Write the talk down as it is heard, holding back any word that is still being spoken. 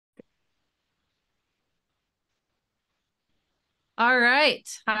All right.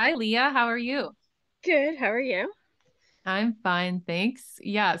 Hi, Leah. How are you? Good. How are you? I'm fine, thanks.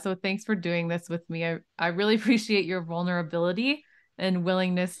 Yeah, so thanks for doing this with me. I really appreciate your vulnerability and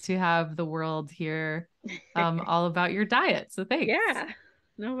willingness to have the world hear all about your diet. So thanks. Yeah,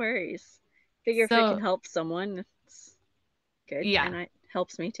 no worries. Figure if it can So, help someone, it's good, yeah, and it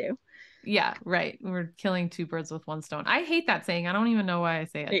helps me too. yeah, right. We're killing two birds with one stone. I hate that saying. I don't even know why I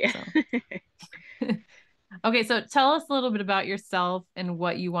say it. Yeah. So, okay, so tell us a little bit about yourself and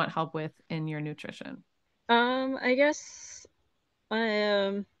what you want help with in your nutrition. I guess I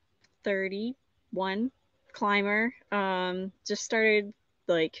am 31, climber. Just started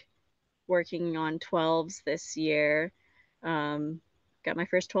like working on 12s this year. Um, got my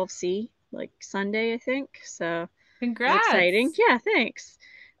first 12C like Sunday, I think. So it was exciting. Congrats. Yeah, thanks.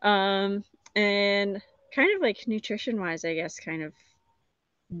 Um, and kind of like nutrition wise, I guess, kind of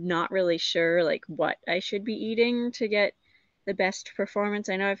not really sure like what I should be eating to get the best performance.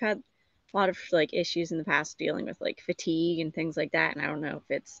 I know I've had a lot of like issues in the past dealing with like fatigue and things like that, and I don't know if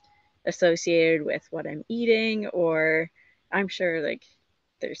it's associated with what I'm eating or I'm sure like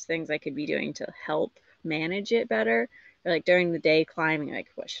there's things I could be doing to help manage it better. Or like during the day climbing, like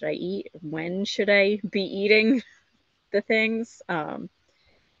what should I eat? When should I be eating the things?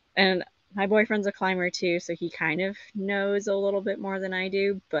 And my boyfriend's a climber too, so he kind of knows a little bit more than I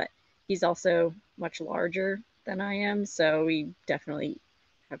do, but he's also much larger than I am, so we definitely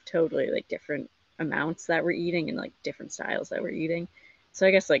have totally like different amounts that we're eating and like different styles that we're eating. So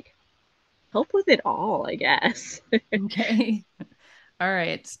I guess like help with it all, I guess. Okay. All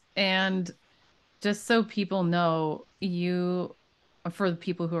right. And just so people know, for the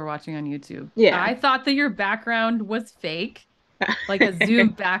people who are watching on YouTube, Yeah. I thought that your background was fake, like a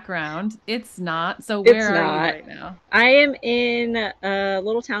Zoom background. It's not. So It's where are you not. right now? I am in a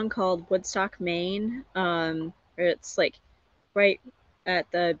little town called Woodstock, Maine. It's like right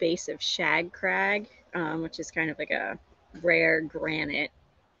at the base of Shag Crag, which is kind of like a rare granite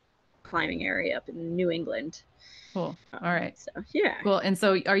climbing area up in New England. Cool. All right. So yeah. Cool. And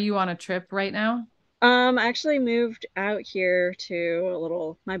so are you on a trip right now? I actually moved out here to a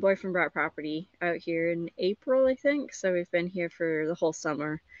little. My boyfriend brought property out here in April, I think. So we've been here for the whole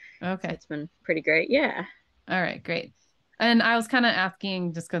summer. So Okay. it's been pretty great. Yeah. All right, great. And I was kind of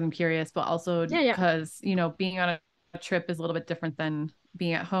asking just because I'm curious, but also Yeah. Yeah. because, being on a trip is a little bit different than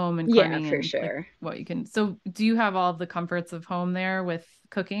being at home and Yeah, climbing for and like sure. what you can. So, do you have all of the comforts of home there with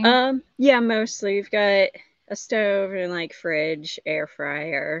cooking? Yeah, mostly. We've got a stove and like fridge, air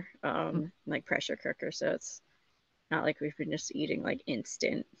fryer, Mm. like pressure cooker. So it's not like we've been just eating like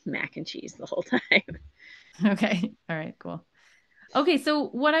instant mac and cheese the whole time. Okay. All right, cool. Okay, so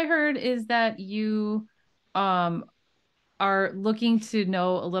what I heard is that you um are looking to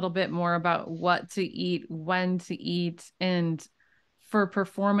know a little bit more about what to eat, when to eat, and for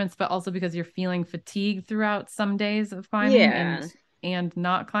performance, but also because you're feeling fatigued throughout some days of climbing Yeah. and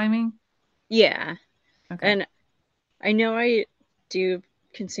not climbing. Yeah. Okay. And I know I do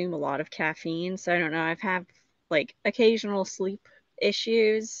consume a lot of caffeine, so I don't know. I've had like occasional sleep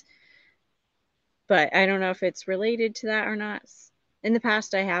issues, but I don't know if it's related to that or not. In the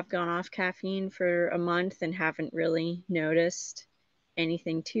past, I have gone off caffeine for a month and haven't really noticed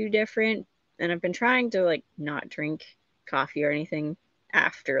anything too different. And I've been trying to like not drink coffee or anything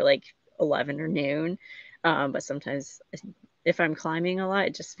after like 11 or noon. But sometimes if I'm climbing a lot,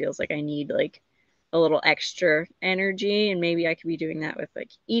 it just feels like I need like a little extra energy. And maybe I could be doing that with like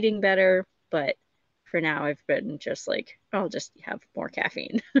eating better. But for now, I've been just like, I'll just have more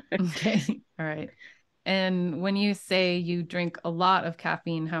caffeine. Okay. All right. And when you say you drink a lot of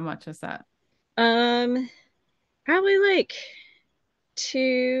caffeine, how much is that? Um, Probably like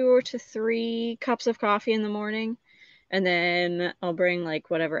 2 to 3 cups of coffee in the morning. And then I'll bring like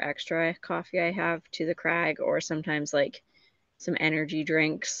whatever extra coffee I have to the crag, or sometimes like some energy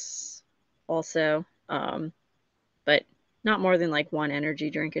drinks also. But not more than like one energy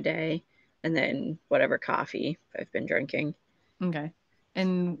drink a day. And then whatever coffee I've been drinking. Okay.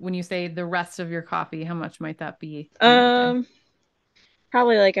 And when you say the rest of your coffee, how much might that be throughout a day? Um,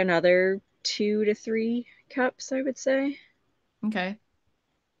 Probably like another 2 to 3 cups, I would say. Okay.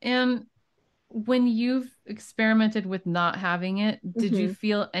 And when you've experimented with not having it, did you Hmm.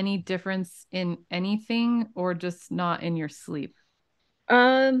 feel any difference in anything or just not in your sleep?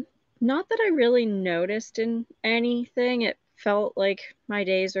 Um, Not that I really noticed in anything. It felt like my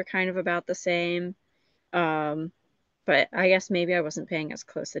days were kind of about the same. Um, but I guess maybe I wasn't paying as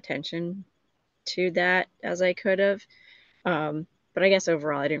close attention to that as I could have. But I guess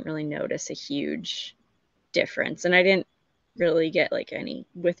overall I didn't really notice a huge difference. And I didn't really get like any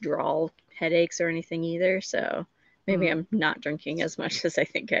withdrawal headaches or anything either. So maybe Hmm. I'm not drinking as much as I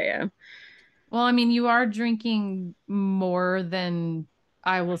think I am. Well, I mean, you are drinking more than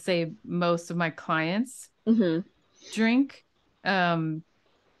I will say most of my clients Hmm. drink. Um,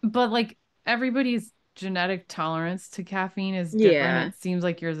 but like everybody's genetic tolerance to caffeine is different. Yeah. It seems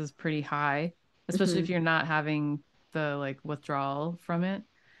like yours is pretty high, especially Hmm. if you're not having the like withdrawal from it.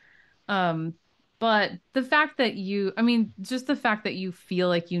 Um, but the fact that I mean, just the fact that you feel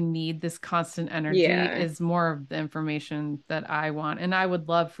like you need this constant energy Yeah. is more of the information that I want. And I would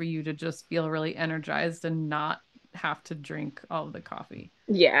love for you to just feel really energized and not have to drink all of the coffee.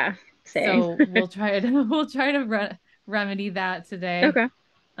 Yeah. Same. So we'll try to remedy that today. Okay.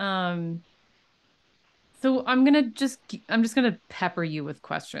 Um, so I'm just gonna pepper you with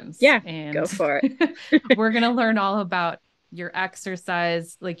questions, Yeah. Go and for it. we're gonna learn all about your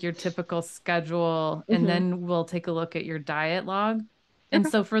exercise, like your typical schedule, and Hmm. then we'll take a look at your diet log. And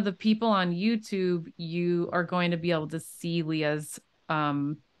Okay. so for the people on YouTube, you are going to be able to see Leah's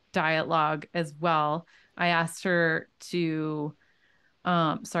um diet log as well. I asked her to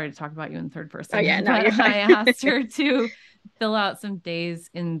sorry to talk about you in third Oh person, yeah, no, but you're fine. I asked her to fill out some days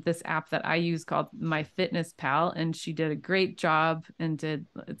in this app that I use called myfitnesspal, and she did a great job and did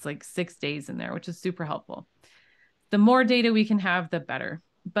it's like 6 days in there, which is super helpful. The more data we can have, the better.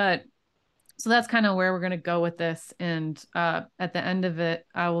 But so that's kind of where we're going to go with this. And at the end of it,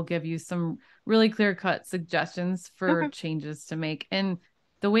 I will give you some really clear cut suggestions for Okay. changes to make. And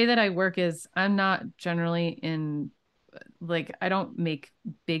the way that I work is I'm not generally in like I don't make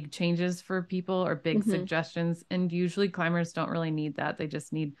big changes for people or big Hmm. suggestions. And usually climbers don't really need that. They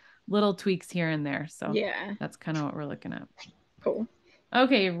just need little tweaks here and there. So Yeah. that's kind of what we're looking at. Cool.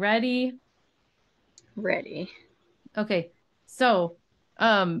 Okay, ready? Ready. Okay. So,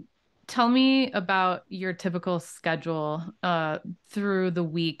 um, tell me about your typical schedule through the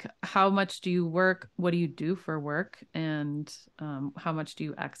week. How much do you work? What do you do for work? And how much do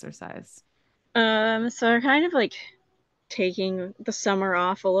you exercise? So I'm kind of like taking the summer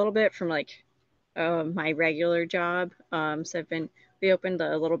off a little bit from like my regular job. So we opened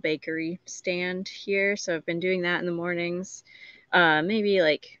a little bakery stand here, so I've been doing that in the mornings, maybe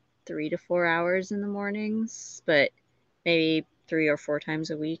like 3 to 4 hours in the mornings, but maybe 3 or 4 times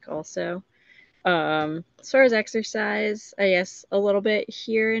a week also. As far as exercise, I guess a little bit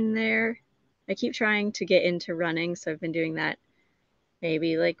here and there. I keep trying to get into running, so I've been doing that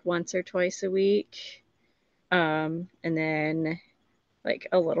maybe like once or twice a week. And then like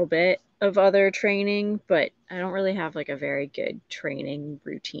a little bit of other training, but I don't really have like a very good training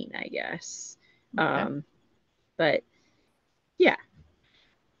routine, I guess. Okay. Um, but yeah,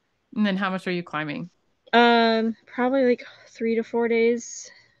 And then how much are you climbing? probably like 3 to 4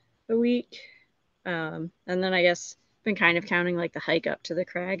 days a week. And then I guess been kind of counting like the hike up to the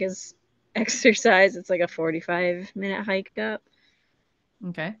crag as exercise. It's like a 45-minute hike up.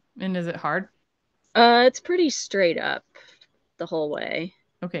 Okay. And is it hard? It's pretty straight up the whole way.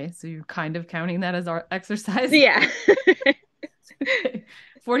 Okay, so you're kind of counting that as our exercise. Yeah. Okay.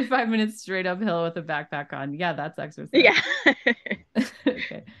 45 minutes straight uphill with a backpack on. Yeah, that's exercise. Yeah.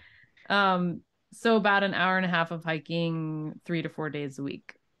 Okay. Um, so about an hour and a half of hiking 3 to 4 days a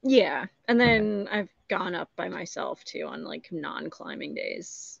week. Yeah. And Okay. then I've gone up by myself too on like non-climbing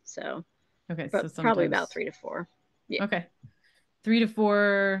days. So, Okay. So but probably about sometimes, 3 to 4. Yeah. okay. 3 to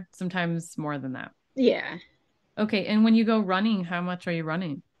 4, sometimes more than that. Yeah. Okay. And when you go running, how much are you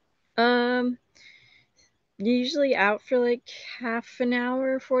running? Um, Usually out for like half an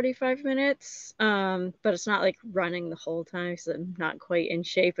hour, 45 minutes. But it's not like running the whole time because I'm not quite in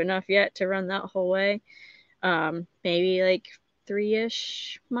shape enough yet to run that whole way. Maybe like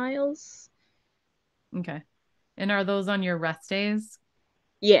 3-ish miles. Okay. And are those on your rest days?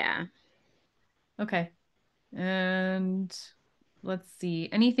 Yeah. Okay. And let's see.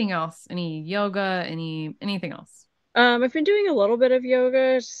 Anything else? Any yoga? Anything else? I've been doing a little bit of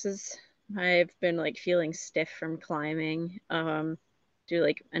yoga just as I've been like feeling stiff from climbing. Do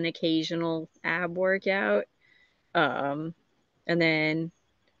like an occasional ab workout. Um, and then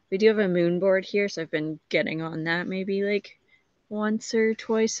we do have a moon board here, so I've been getting on that maybe like once or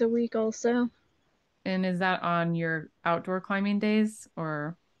twice a week also. And is that on your outdoor climbing days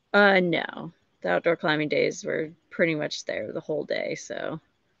or? No. The outdoor climbing days were pretty much there the whole day, so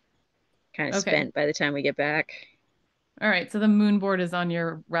kind of Okay. spent by the time we get back. All right. So the moon board is on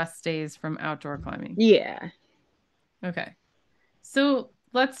your rest days from outdoor climbing. Yeah. Okay. So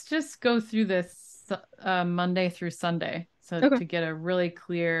let's just go through this Monday through Sunday. So Okay. to get a really Yeah,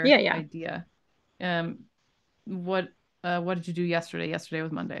 clear yeah. idea. Um, what what did you do yesterday? Yesterday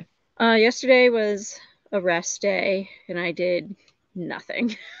was Monday. Yesterday was a rest day, and I did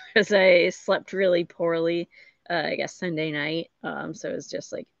nothing because I slept really poorly I guess Sunday night. So it was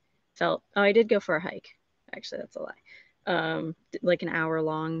just like felt. Oh, I did go for a hike. Actually, that's a lie. Like an hour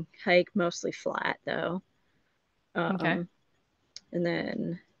long hike, mostly flat though. Okay. Um, and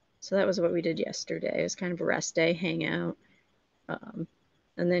then so that was what we did yesterday. It was kind of a rest day, hang out. Um,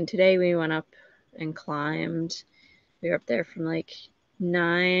 and then today we went up and climbed. We were up there from like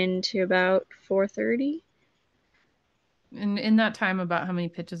 9 to about 4:30. And in that time, about how many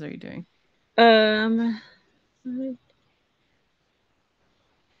pitches are you doing? Um,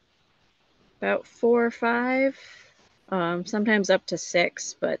 about 4 or 5. Sometimes up to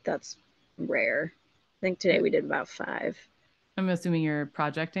 6, but that's rare. I think today Uh, we did about 5. I'm assuming you're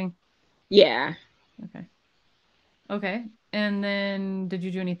projecting. Yeah. Okay. Okay. And then did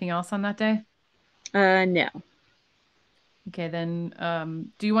you do anything else on that day? No. Okay, then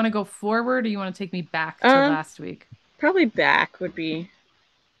do you want to go forward or you want to take me back to Um, last week? Probably back would be.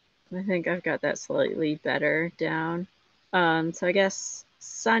 I think I've got that slightly better down. So I guess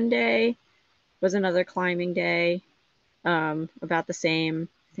Sunday was another climbing day. About the same.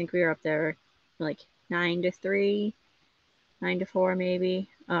 I think we were up there like 9 to 3, 9 to 4 maybe.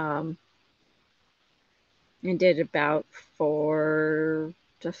 And did about 4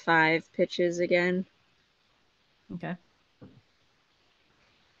 to 5 pitches again. Okay.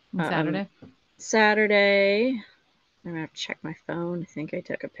 And Um, Saturday? Saturday, I'm gonna have to check my phone. I think I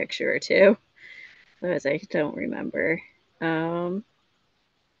took a picture or two, otherwise I don't remember. Um,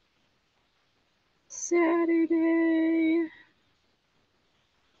 Saturday,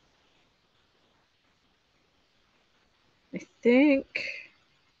 I think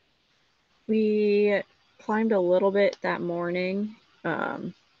we climbed a little bit that morning,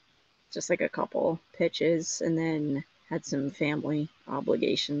 um, just like a couple pitches, and then had some family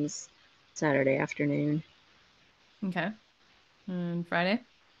obligations Saturday afternoon. Okay. And Friday?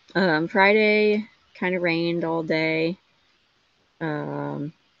 Friday kind of rained all day. I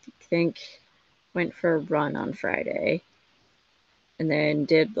think went for a run on Friday, and then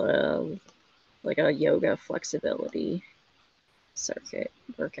did like a yoga flexibility circuit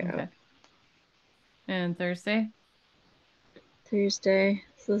workout. Okay. And Thursday? Thursday.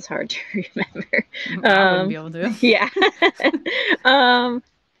 This is hard to remember. I wouldn't be able to. Yeah. um,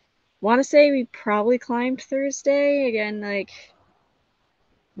 Want to say we probably climbed Thursday again, like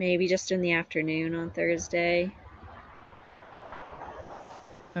maybe just in the afternoon on Thursday.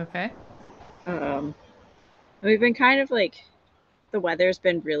 Okay. Um, we've been kind of like the weather's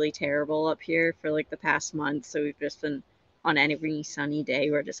been really terrible up here for like the past month, so we've just been on every sunny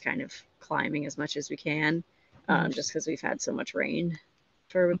day. We're just kind of climbing as much as we can, Mhm. just because we've had so much rain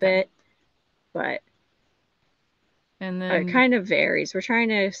for a Okay. bit. But And it then kind of varies. We're trying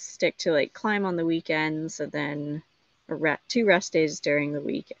to stick to like climb on the weekends, and then 2 rest days during the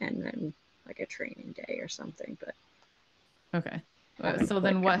week, and then like a training day or something. But okay. haven't So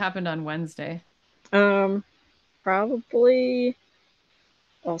then quite what gone. happened on Wednesday? Um, Probably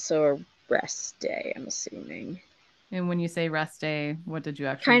also a rest day. I'm assuming. And when you say rest day, what did you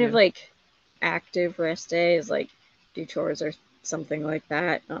actually Kind of do? like active rest days, like do chores or something like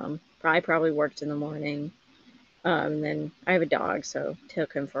that. I probably worked in the morning. And then I have a dog, so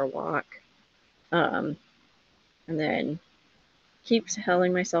took him for a walk. Um, and then keep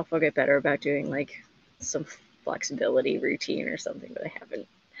telling myself I'll get better about doing like some flexibility routine or something, but I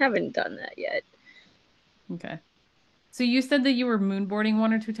haven't done that yet. Okay. So you said that you were moonboarding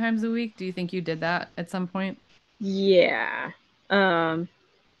 1 or 2 times a week. Do you think you did that at some point? Yeah. Um,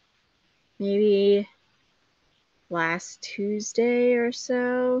 Maybe last Tuesday or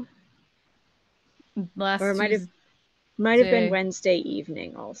so, or Last it might have been Tuesday. Wednesday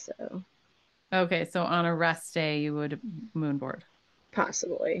evening also, Okay, so on a rest day, you would moonboard.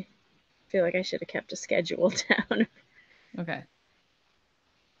 possibly. I feel like I should have kept a schedule down. Okay.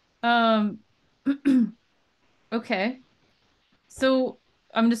 Um, okay. So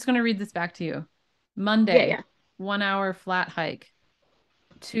I'm just going to read this back to you. Yeah, Monday, yeah. 1 hour flat hike.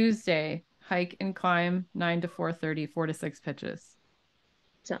 Tuesday, hike and climb 9 to 4:30, 4 to 6 pitches.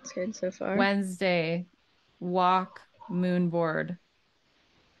 Sounds good so far. Wednesday, walk, moonboard.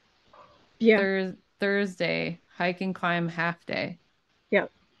 Yeah, Thursday, hike and climb half day.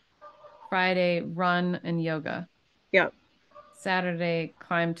 yep, Friday, run and yoga. yep, Saturday,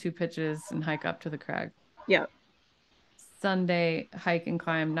 climb 2 pitches and hike up to the crag. yep. Sunday, hike and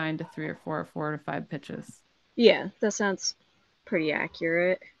climb 9 to 3 or 4, 4 to 5 pitches. Yeah, that sounds pretty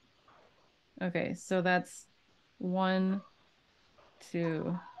accurate. Okay, so that's 1,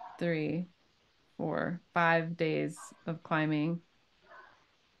 2, 3, 4, 5 days of climbing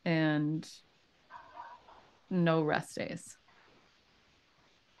and no rest days.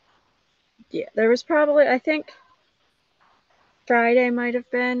 Yeah, there was probably, I think Friday might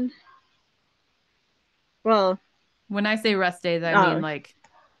have been. Well, When I say rest days, I mean oh, like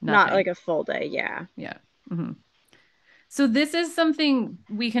not nothing. like a full day. Yeah. Yeah. Hmm. So this is something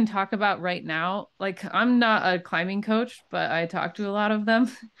we can talk about right now. Like I'm not a climbing coach, but I talk to a lot of them.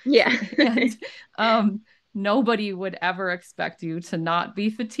 Yeah. And um nobody would ever expect you to not be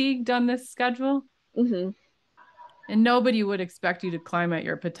fatigued on this schedule. Hmm. And nobody would expect you to climb at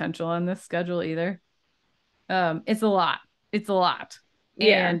your potential on this schedule either. It's a lot. It's a lot.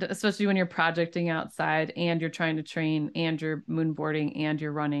 Yeah. And especially when you're projecting outside and you're trying to train and you're moonboarding and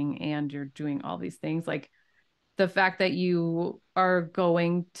you're running and you're doing all these things, like the fact that you are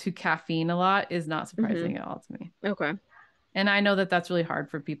going to caffeine a lot is not Hmm. surprising at all to me. Okay. And I know that that's really hard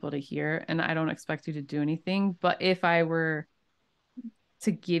for people to hear. And I don't expect you to do anything. But if I were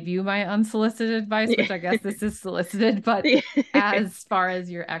to give you my unsolicited advice, Yeah. which I guess this is solicited, but Yeah. as far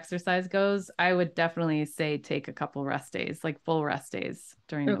as your exercise goes, I would definitely say take a couple rest days, like full rest days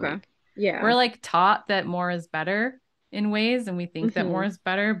during the Okay. week. Yeah. We're like taught that more is better in ways, and we think that more Hmm. is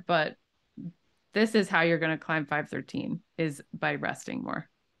better, but this is how you're going to climb 513 is by resting more.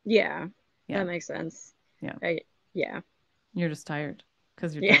 Yeah. Yeah. That makes sense. Yeah. I, yeah. You're just tired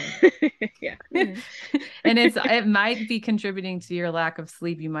because you're Yeah. tired. Yeah. And it might be contributing to your lack of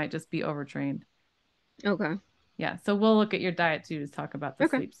sleep. You might just be overtrained. Okay. Yeah. So we'll look at your diet too to talk about the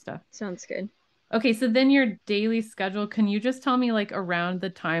Okay. sleep stuff. Sounds good. Okay, so then your daily schedule, can you just tell me like around the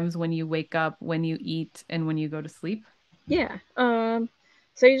times when you wake up, when you eat, and when you go to sleep? Yeah.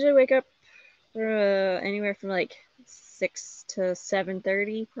 So I usually wake up anywhere from like 6 to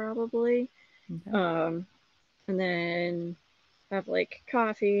 7:30 probably. Okay. Um, and then have like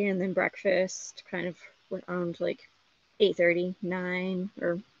coffee and then breakfast kind of around like 8:30, 9,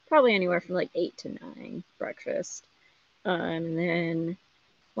 or probably anywhere from like 8 to 9 breakfast. And then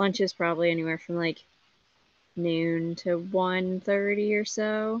lunch is probably anywhere from like noon to 1:30 or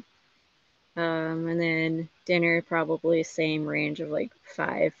so. And then dinner probably same range of like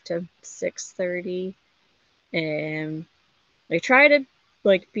 5 to 6:30. And I try to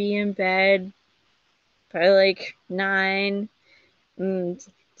like be in bed by like 9. And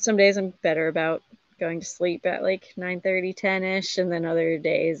some days I'm better about going to sleep at like 9:30, 10ish, and then other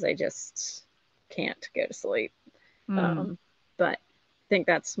days I just can't go to sleep. Mm, Um, but I think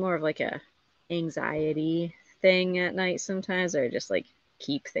that's more of like a anxiety thing at night sometimes, or just like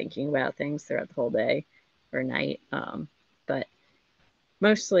keep thinking about things throughout the whole day or night. But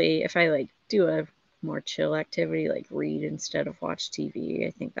mostly if I like do a more chill activity like read instead of watch TV,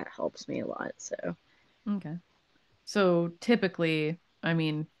 I think that helps me a lot. So okay. So typically, I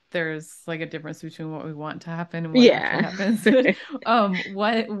mean, there's like a difference between what we want to happen and what actually yeah. happens.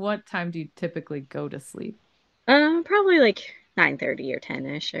 But what time do you typically go to sleep? Probably like 9:30 or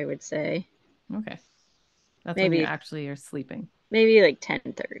 10ish, I would say. Okay. That's when you Maybe actually are sleeping. like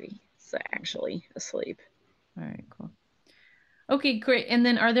 10:30. So actually asleep. All right, cool. Okay, great. And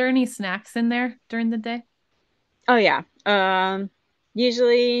then are there any snacks in there during the day? Oh yeah.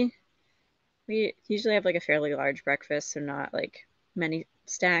 Usually we usually have like a fairly large breakfast, so not like many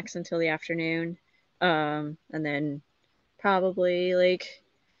snacks until the afternoon. And then probably like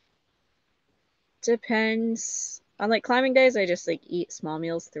depends on like climbing days. I just like eat small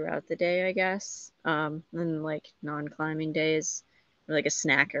meals throughout the day, I guess. And like non-climbing days, like a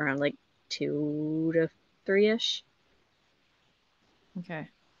snack around like 2 to 3ish. Okay.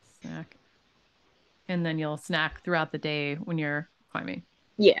 Snack. And then you'll snack throughout the day when you're climbing.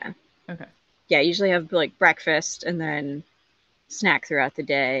 Yeah, Okay. yeah. Usually have like breakfast and then snack throughout the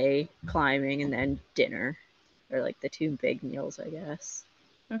day, climbing, and then dinner, or like the two big meals, I guess.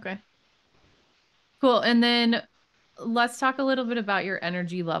 Okay. Cool. And then let's talk a little bit about your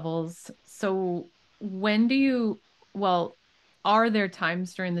energy levels. So, when do you, well, are there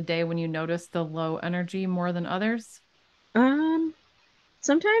times during the day when you notice the low energy more than others? Um,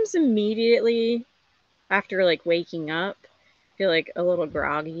 Sometimes immediately after like waking up, I feel like a little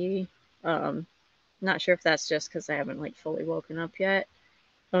groggy. Um, Not sure if that's just because I haven't like fully woken up yet.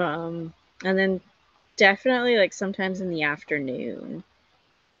 Um, and then definitely like sometimes in the afternoon,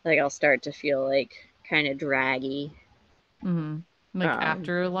 like I'll start to feel like kind of draggy. Hmm. Like Um,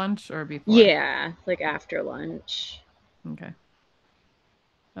 after lunch or before? yeah, like after lunch. Okay.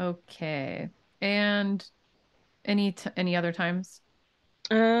 Okay. And any other times?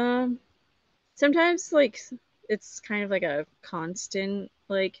 Um, Sometimes like it's kind of like a constant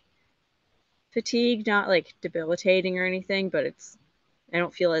like fatigue, not like debilitating or anything, but it's I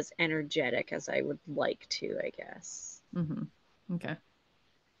don't feel as energetic as I would like to, I guess. Hmm. Okay.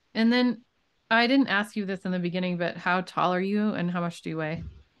 And then I didn't ask you this in the beginning, but how tall are you and how much do you weigh?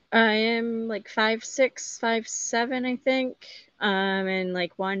 I am like 5'6", 5'7", I think. And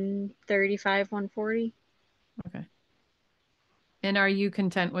like 135, 140. Okay. And are you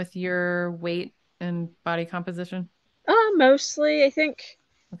content with your weight and body composition? Mostly, I think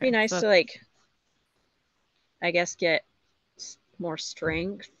be Okay. nice So, to like, I guess, get more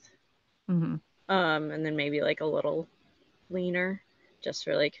strength. mhm. And then maybe like a little leaner just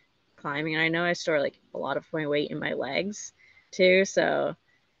for like climbing. And I know I store like a lot of my weight in my legs too, so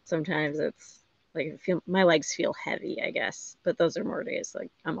sometimes it's like my legs feel heavy, I guess. But those are more days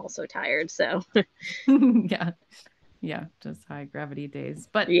like I'm also tired, so Yeah. Yeah, just high gravity days.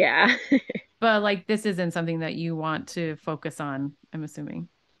 But yeah. like this isn't something that you want to focus on, I'm assuming.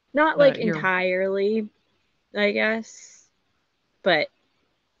 Not like The your entirely, I guess, but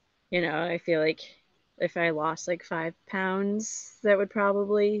I feel like if I lost like 5 pounds, that would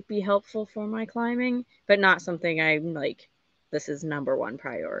probably be helpful for my climbing, but not something I'm like, this is number one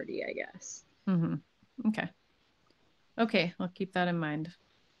priority, I guess. Mhm. Okay. Okay, I'll keep that in mind.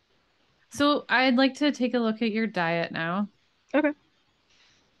 So I'd like to take a look at your diet now. Okay.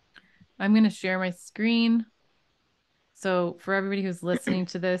 I'm going to share my screen. So for everybody who's listening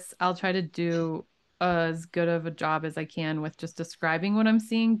to this, I'll try to do as good of a job as I can with just describing what I'm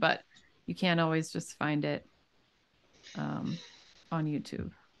seeing, but you can't always just find it um, on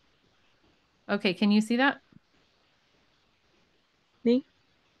YouTube. Okay, can you see that? Me?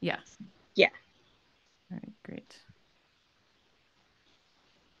 Yeah. Yeah. All right, great.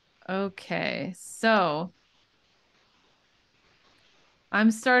 Okay, so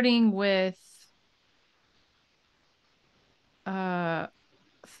I'm starting with uh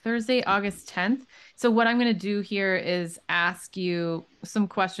Thursday, August 10th. So what I'm going to do here is ask you some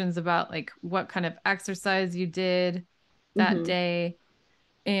questions about like what kind of exercise you did that Mm-hmm. day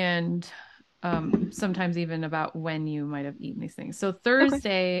and sometimes even about when you might have eaten these things. So Okay.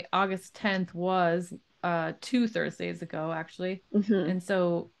 Thursday, August 10th was 2 Thursdays ago actually. Mm-hmm. And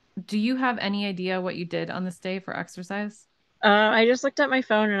so do you have any idea what you did on this day for exercise? I just looked at my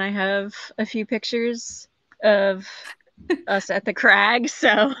phone and I have a few pictures of us at the crag,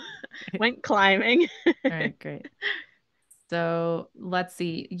 so went climbing. All right, great. So let's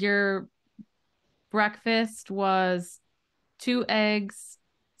see. Your breakfast was 2 eggs,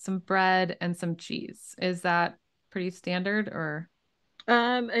 some bread, and some cheese. Is that pretty standard or?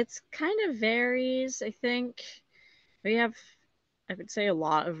 It's kind of varies, I think. We have, I would say, a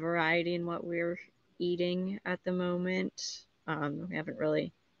lot of variety in what we're eating at the moment. We haven't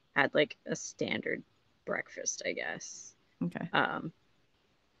really had like a standard breakfast, I guess. Okay. Um,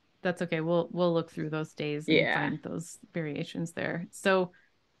 That's okay. We'll look through those days and yeah. find those variations there. So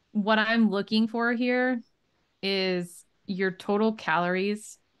what I'm looking for here is your total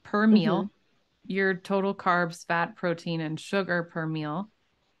calories per Mm-hmm. meal, your total carbs, fat, protein, and sugar per meal,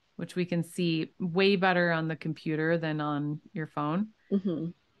 which we can see way better on the computer than on your phone.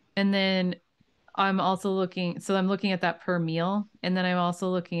 Mm-hmm. And then I'm looking at that per meal, and then I'm also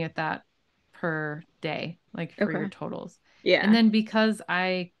looking at that per day, like for your Okay. totals. And Yeah. then because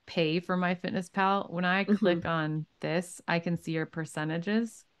I pay for MyFitnessPal, when I Mm-hmm. click on this, I can see your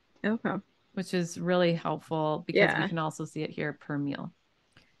percentages, Okay. which is really helpful because we Yeah. can also see it here per meal.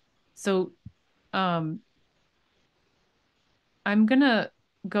 So, um, I'm gonna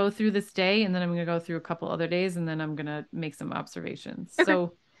go through this day and then I'm gonna go through a couple other days and then I'm gonna make some observations. Okay.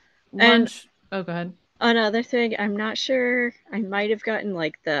 So, And lunch, oh, go ahead. another thing, I'm not sure. I might have gotten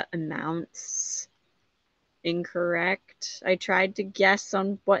like the amounts incorrect. I tried to guess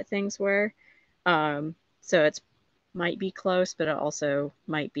on what things were. So it's might be close, but it also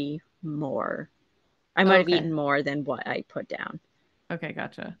might be more. I might have Okay. eaten more than what I put down. Okay,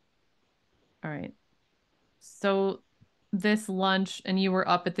 gotcha. All right. So this lunch, and you were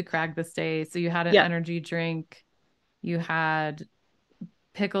up at the crag this day. So you had an Yep. energy drink, you had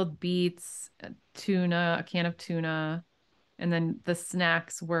pickled beets, tuna, a can of tuna, and then the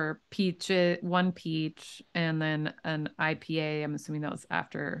snacks were peach, one peach, and then an IPA. I'm assuming that was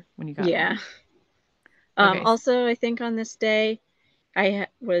after when you got home. Yeah. Okay. Also, I think on this day,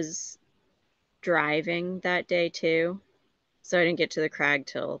 was driving that day too, so I didn't get to the crag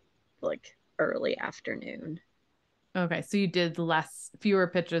till like early afternoon. Okay. So you did fewer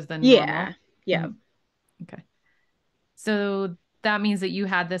pitches than Yeah. normal. Yeah. Mhm. Okay. So that means that you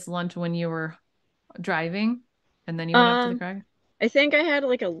had this lunch when you were driving and then you went up to the Um, crag? I think I had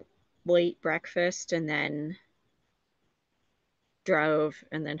like a late breakfast and then drove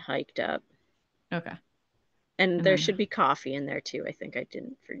and then hiked up. Okay. And And there then, should be coffee in there too. I think I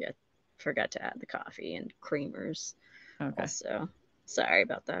didn't forgot to add the coffee and creamers okay, also. Sorry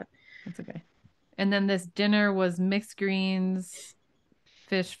about that. that's okay. And then this dinner was mixed greens,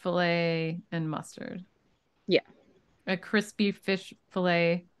 fish fillet, and mustard. Yeah. A crispy fish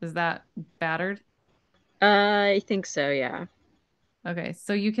fillet, is that battered? I think so, yeah. Okay,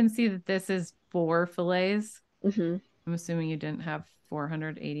 so you can see that this is 4 fillets. Hmm. I'm assuming you didn't have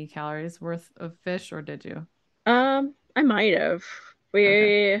 480 calories worth of fish, or did you? I might have. Okay.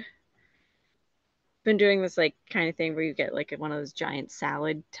 We've been doing this like kind of thing where you get like one of those giant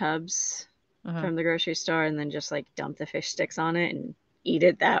salad tubs Uh-huh. from the grocery store and then just like dump the fish sticks on it and eat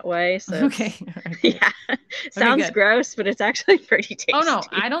it that way. So Okay. it's All right, great. yeah. Okay, Sounds good. gross, but it's actually pretty Oh no, tasty.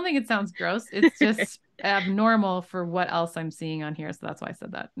 I don't think it sounds gross. It's just abnormal for what else I'm seeing on here. So that's why I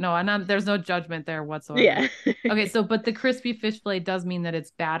said that. No, I'm not, there's no judgment there whatsoever. Yeah. Okay, so but the crispy fish fillet does mean that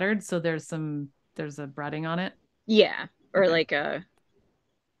it's battered, so there's a breading on it. Yeah. Or Okay.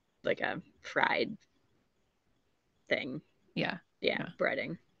 like a fried thing. Yeah. Yeah, Yeah.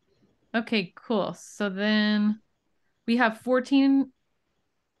 breading. Okay, cool. So then we have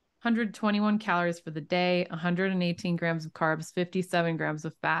 1,421 calories for the day, 118 grams of carbs, 57 grams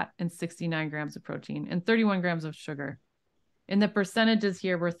of fat, and 69 grams of protein, and 31 grams of sugar. And the percentages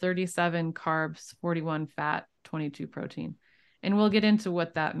here were 37 carbs, 41 fat, 22 protein. And we'll get into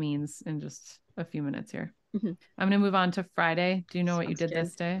what that means in just a few minutes here. Hmm. I'm going to move on to Friday. Do you know what you Sounds did good.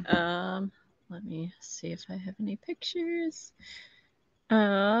 this day? Let me see if I have any pictures.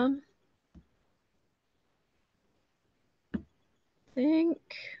 Um, think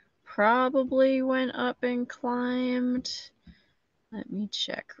probably went up and climbed. Let me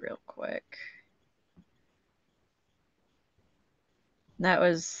check real quick. That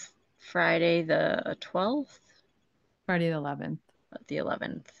was Friday the 12th, Friday the 11th. the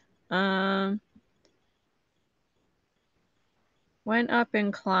 11th. Um, went up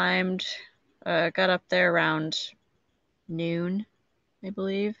and climbed. Got up there around noon, I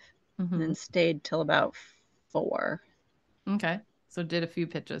believe, and Mm-hmm. then stayed till about 4. Okay. So did a few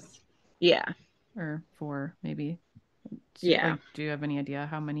pitches Yeah, or 4 maybe. yeah. Like, do you have any idea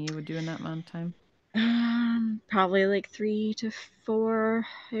how many you would do in that amount of time? Probably like 3 to 4,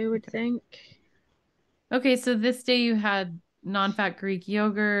 I would Okay. think. Okay, so this day you had non-fat Greek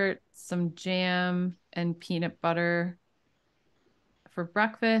yogurt, some jam, and peanut butter for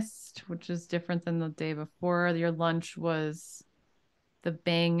breakfast, which is different than the day before. Your lunch was the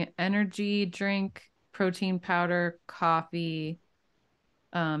Bang energy drink, protein powder, coffee,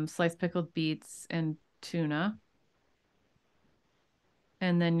 sliced pickled beets, and tuna.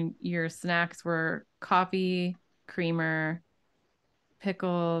 And then your snacks were coffee, creamer,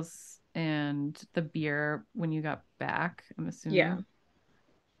 pickles, and the beer when you got back, I'm Yeah. assuming.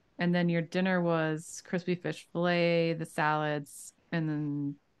 And then your dinner was crispy fish fillet, the salads, and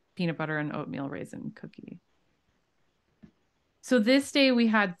then peanut butter and oatmeal raisin cookie. So this day we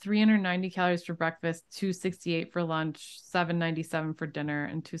had 390 calories for breakfast, 268 for lunch, 797 for dinner,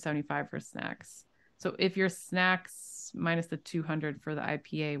 and 275 for snacks. So if your snacks minus the 200 for the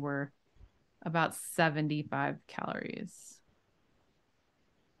IPA were about 75 calories.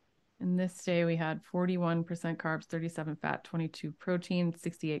 And this day we had 41% carbs, 37 fat, 22 protein,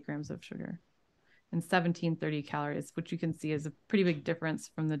 68 grams of sugar, and 1730 calories, which you can see is a pretty big difference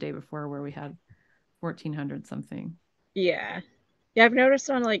from the day before where we had 1400 something. Yeah. Yeah, I've noticed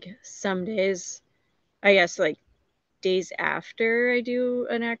on like some days, I guess like days after I do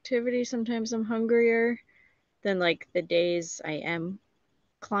an activity, sometimes I'm hungrier than like the days I am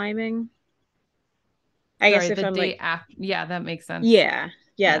climbing. I Sorry, guess if the I'm day like, after. Yeah, that makes sense. yeah,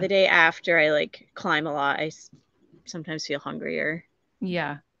 yeah, Yeah. the day after I like climb a lot, sometimes feel hungrier.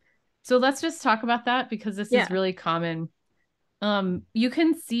 Yeah. So let's just talk about that because this is Yeah. really common. You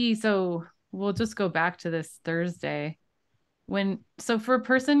can see, so we'll just go back to this Thursday so for a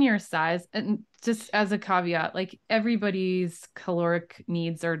person your size, and just as a caveat, like everybody's caloric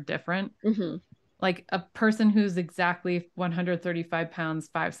needs are different. Hmm. Like a person who's exactly 135 pounds,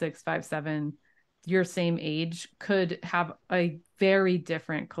 5'6", 5'7", your same age could have a very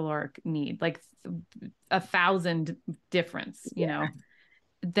different caloric need, like 1,000 difference, Yeah.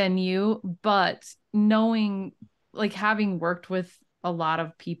 than you. But knowing, like having worked with a lot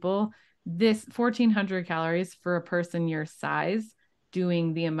of people, this 1,400 calories for a person your size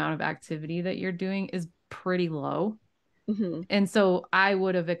doing the amount of activity that you're doing is pretty low. Hmm. And so I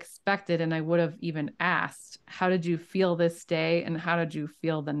would have expected, and I would have even asked, how did you feel this day? And how did you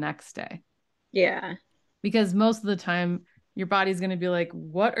feel the next day? Yeah. Because most of the time, your body's going to be like,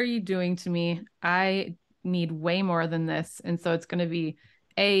 what are you doing to me? I need way more than this. And so it's going to be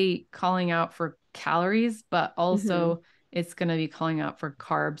calling out for calories, but Hmm. also it's going to be calling out for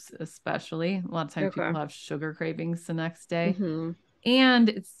carbs, especially. A lot of times people Okay. have sugar cravings the next day. Hmm. And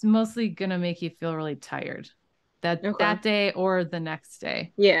it's mostly going to make you feel really tired. Okay. that day or the next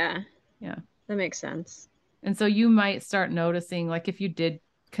day. Yeah, Yeah. that makes sense. And so you might start noticing, like, if you did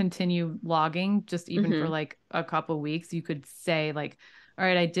continue logging, just even for Mm-hmm. like a couple weeks, you could say, like, all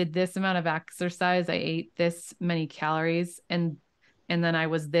right, I did this amount of exercise, I ate this many calories, and then I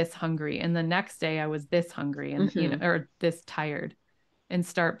was this hungry. And the next day I was this hungry and, Mm-hmm. or this tired, and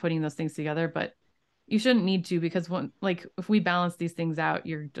start putting those things together. But you shouldn't need to, because when, like, if we balance these things out,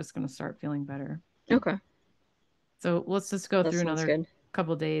 you're just going to start feeling better. Okay. So let's just go That through sounds another good.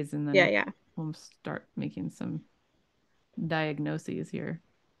 couple days and Yeah, then yeah. we'll start making some diagnoses here.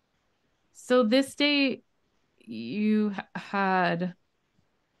 So this day you had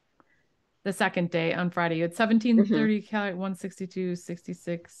the second day on Friday. You had Mm-hmm. 1730 calorie, 162,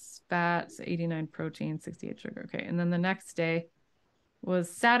 66 fats, 89 protein, 68 sugar. Okay. And then the next day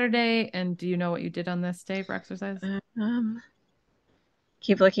was Saturday. And do you know what you did on this day for exercise? Um,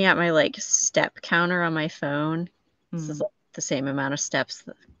 keep looking at my like step counter on my phone. This is Hmm. like the same amount of steps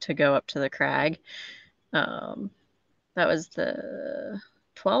to go up to the crag. Um, that was the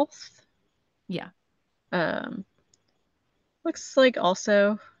 12th. Yeah. Um, looks like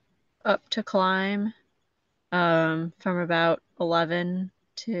also up to climb from about 11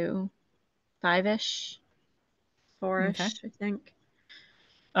 to 5-ish, Okay. 4-ish, I think.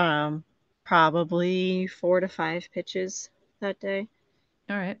 Um, probably 4 to 5 pitches that day.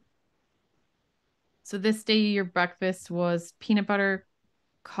 All right. So this day your breakfast was peanut butter,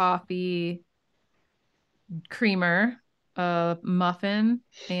 coffee, creamer, a muffin,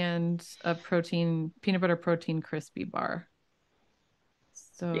 and a protein peanut butter protein crispy bar.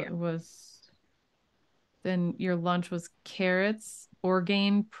 So Yeah. it was then your lunch was carrots,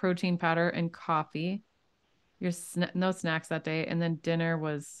 Orgain protein powder, and coffee. Your no snacks that day, and then dinner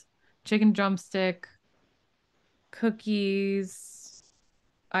was chicken drumstick, cookies,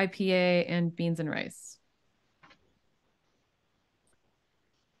 IPA, and beans and rice.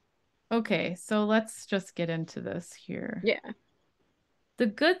 Okay, so let's just get into this here. Yeah. The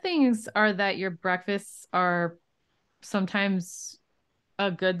good things are that your breakfasts are sometimes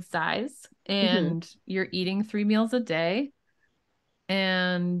a good size Hmm. and you're eating 3 meals a day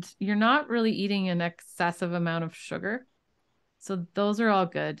and you're not really eating an excessive amount of sugar. So those are all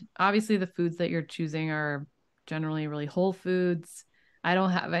good. Obviously, the foods that you're choosing are generally really whole foods. I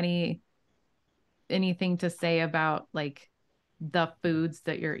don't have anything to say about like the foods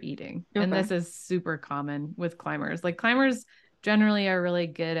that you're eating. And Okay. this is super common with climbers. Like climbers generally are really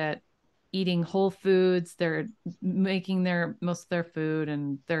good at eating whole foods. They're making their most of their food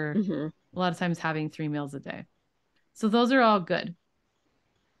and they're Hmm. a lot of times having 3 meals a day. So those are all good.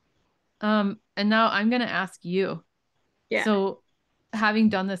 And now I'm going to ask you. Yeah. So having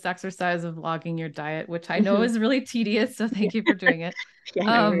done this exercise of logging your diet, which I know Hmm. is really tedious, so Yeah. thank you for doing it. Yeah,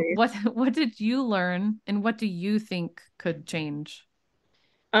 no worries. What did you learn and what do you think could change?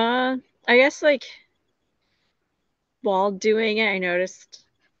 I guess like while doing it, I noticed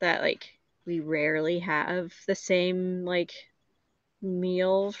that like we rarely have the same like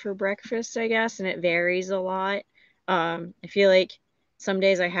meal for breakfast, I guess, and it varies a lot. I feel like some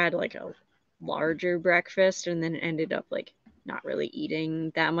days I had like a larger breakfast and then ended up like not really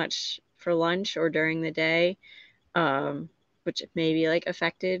eating that much for lunch or during the day, um, which maybe like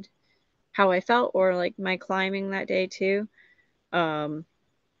affected how I felt or like my climbing that day too. Um,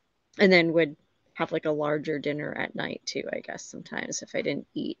 and then would have like a larger dinner at night too, I guess sometimes if I didn't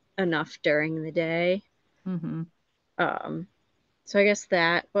eat enough during the day. Mm-hmm. Um, so I guess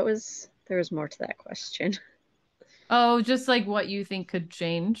that what was there was more to that question. Oh, just like what you think could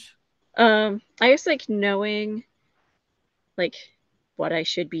change. I guess like knowing like what I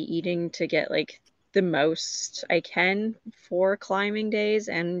should be eating to get like the most I can for climbing days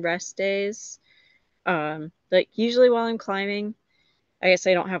and rest days. Like usually while I'm climbing, I guess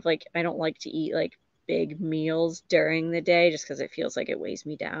I don't like to eat like big meals during the day just because it feels like it weighs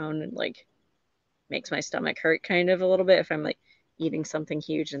me down and like makes my stomach hurt kind of a little bit if I'm like eating something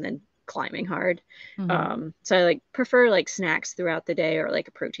huge and then climbing hard. Mm-hmm. So I like prefer like snacks throughout the day or like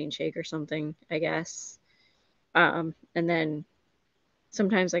a protein shake or something, I guess. And then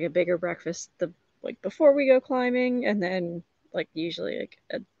sometimes like a bigger breakfast the like before we go climbing, and then like usually like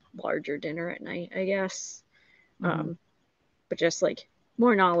a larger dinner at night, I guess. Mm-hmm. Um, but just like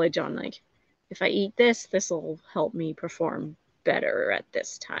more knowledge on like if I eat this, this will help me perform better at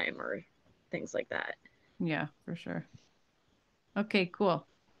this time or things like that. Yeah, for sure. Okay, cool.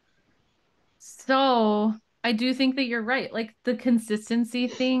 So I do think that you're right. Like the consistency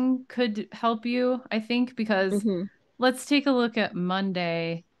thing could help you, I think, because Mm-hmm. let's take a look at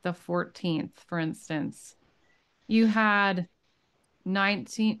Monday, the 14th, for instance. You had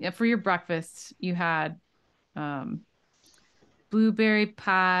 19 for your breakfast, you had um, blueberry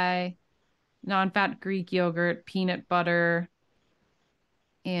pie, non-fat Greek yogurt, peanut butter,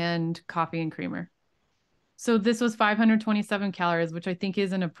 and coffee and creamer. So this was 527 calories, which I think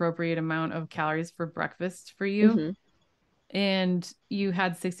is an appropriate amount of calories for breakfast for you. Mm-hmm. And you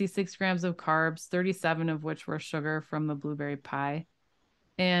had 66 grams of carbs, 37 of which were sugar from the blueberry pie,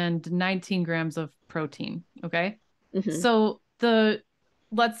 and 19 grams of protein. Okay. Mm-hmm. So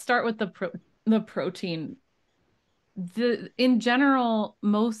let's start with the protein. In general,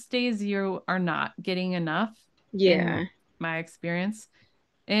 most days you are not getting enough in Yeah. my experience.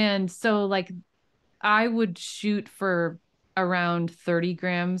 And so like I would shoot for around 30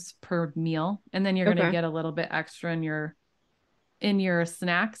 grams per meal, and then you're going to Okay. get a little bit extra in your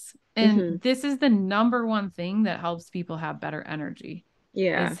snacks. And Mm-hmm. this is the number one thing that helps people have better energy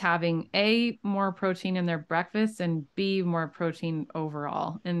Yeah. is having A, more protein in their breakfast, and B, more protein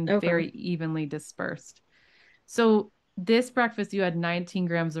overall and Okay. very evenly dispersed. So this breakfast, you had 19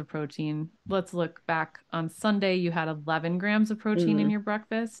 grams of protein. Let's look back on Sunday. You had 11 grams of protein in Mm. your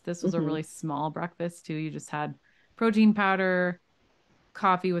breakfast. This was a Mm-hmm. really small breakfast, too. You just had protein powder,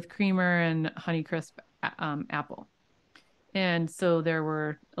 coffee with creamer, and Honeycrisp apple. And so there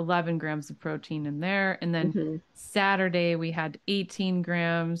were 11 grams of protein in there. And then Mm-hmm. Saturday, we had 18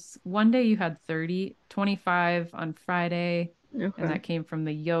 grams. One day you had 30, 25 on Friday. And Okay. that came from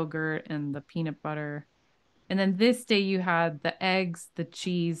the yogurt and the peanut butter. And then this day you had the eggs, the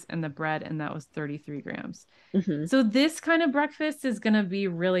cheese, and the bread, and that was 33 grams. Mm-hmm. So this kind of breakfast is going to be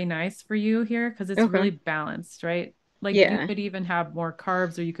really nice for you here because it's really Okay. balanced, right? Like you Yeah. could even have more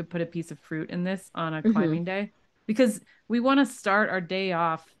carbs or you could put a piece of fruit in this on a Mm-hmm. climbing day because we want to start our day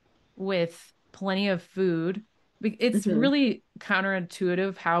off with plenty of food. It's Mm-hmm. really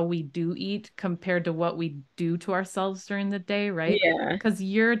counterintuitive how we do eat compared to what we do to ourselves during the day, right? Yeah. Because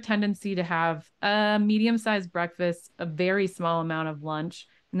your tendency to have a medium sized breakfast, a very small amount of lunch,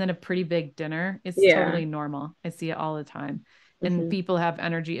 and then a pretty big dinner is Yeah. totally normal. I see it all the time. And Mm-hmm. people have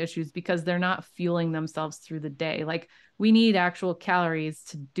energy issues because they're not fueling themselves through the day. Like we need actual calories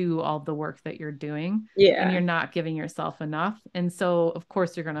to do all the work that you're doing, and you're Yeah. not giving yourself enough. And so, of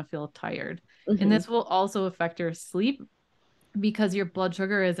course, you're going to feel tired. And Mm-hmm. this will also affect your sleep because your blood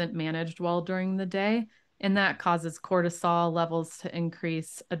sugar isn't managed well during the day. And that causes cortisol levels to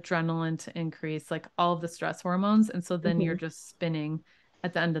increase, adrenaline to increase, like all of the stress hormones. And so then you're Mm-hmm. just spinning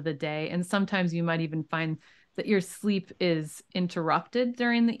at the end of the day. And sometimes you might even find that your sleep is interrupted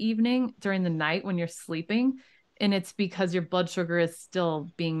during the evening, during the night when you're sleeping. And it's because your blood sugar is still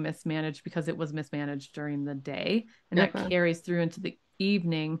being mismanaged because it was mismanaged during the day. And that Okay. carries through into the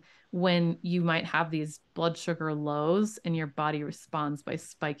evening when you might have these blood sugar lows and your body responds by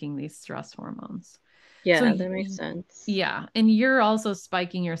spiking these stress hormones. So, Yeah, that makes sense. yeah. And you're also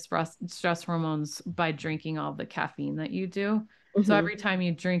spiking your stress hormones by drinking all the caffeine that you do. So, Mm-hmm. every time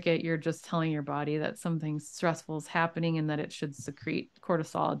you drink it, you're just telling your body that something stressful is happening and that it should secrete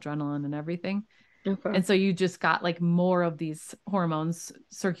cortisol, adrenaline, and everything. Okay. And so you just got like more of these hormones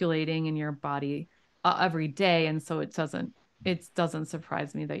circulating in your body every day. And so it doesn't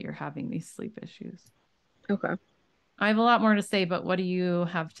surprise me that you're having these sleep issues. Okay. I have a lot more to say, but what do you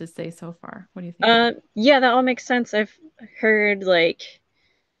have to say so far? What do you think? Yeah, that all makes sense. I've heard like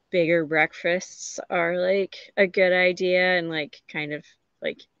bigger breakfasts are like a good idea and like kind of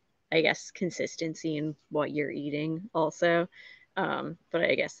like I guess consistency in what you're eating also. But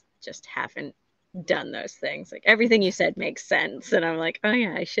I guess just haven't done those things. Like everything you said makes sense and I'm like, "Oh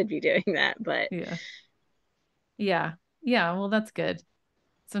yeah, I should be doing that." But Yeah. Yeah. Yeah. Well, that's good.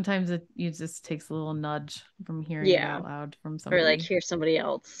 Sometimes it just takes a little nudge from hearing it yeah, out loud from or like somebody. hear somebody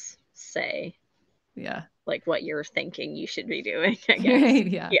else say Yeah. like what you're thinking you should be doing, I guess. Right.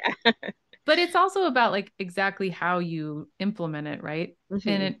 Yeah. Yeah. But it's also about like exactly how you implement it, right? And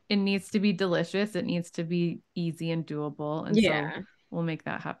hmm it needs to be delicious. It needs to be easy and doable. And so Yeah. we'll make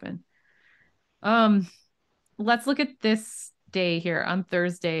that happen. Um, let's look at this day here. On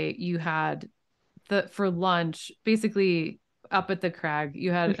Thursday, you had the for lunch, basically up at the crag,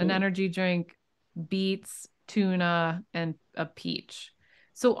 you had an hmm energy drink, beets, tuna, and a peach.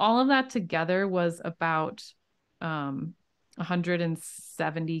 So all of that together was about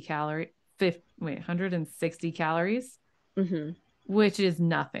 170 calorie 160 calories, hmm which is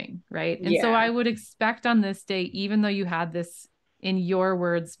nothing, right? And so Yeah. I would expect on this day, even though you had this, in your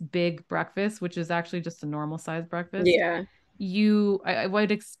words, big breakfast, which is actually just a normal size breakfast, Yeah. I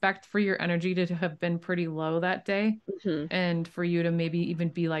would expect for your energy to have been pretty low that day, hmm and for you to maybe even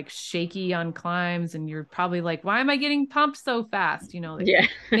be like shaky on climbs, and you're probably like, why am I getting pumped so fast, like Yeah.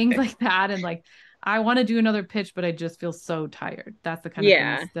 things like that. And like, I want to do another pitch but I just feel so tired. That's the kind of Yeah.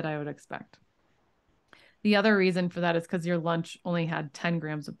 things that I would expect. The other reason for that is because your lunch only had 10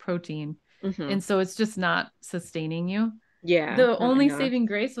 grams of protein. Hmm. And so it's just not sustaining you. Yeah, The not only enough. saving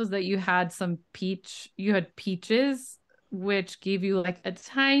grace was that you had peaches, which gave you like a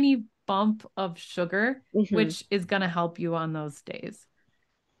tiny bump of sugar, Hmm. which is going to help you on those days.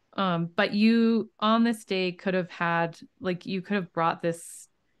 But you on this day could have had, like, you could have brought this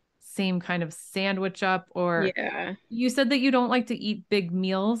same kind of sandwich up, or Yeah. you said that you don't like to eat big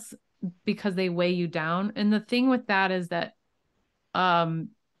meals because they weigh you down. And the thing with that is that um,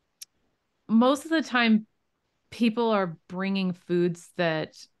 most of the time people are bringing foods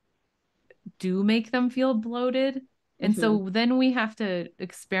that do make them feel bloated. And Hmm. so then we have to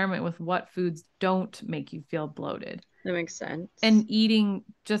experiment with what foods don't make you feel bloated That makes sense. and eating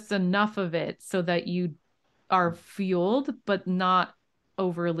just enough of it so that you are fueled but not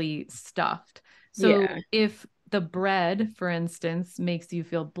overly stuffed. So Yeah. if the bread, for instance, makes you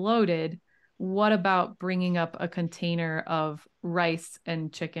feel bloated, what about bringing up a container of rice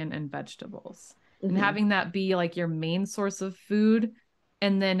and chicken and vegetables and Hmm. having that be like your main source of food,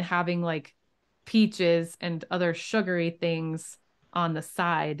 and then having like peaches and other sugary things on the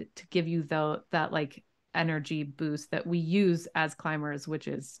side to give you that like energy boost that we use as climbers, which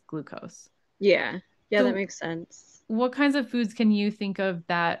is glucose. Yeah. Yeah, that So, makes sense. what kinds of foods can you think of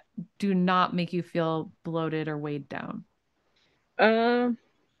that do not make you feel bloated or weighed down? Um,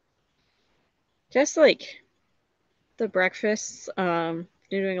 just like the breakfasts, been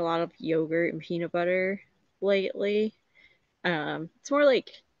doing a lot of yogurt and peanut butter lately. It's more like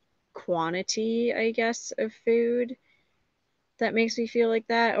quantity, I guess, of food that makes me feel like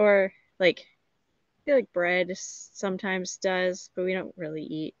that. Or like I feel like bread sometimes does, but we don't really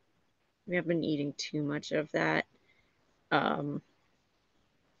eat. We haven't been eating too much of that. Um,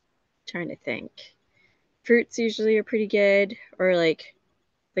 Trying to think. Fruits usually are pretty good, or like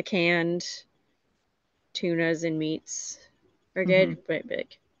the canned tunas and meats are Mm-hmm. good, but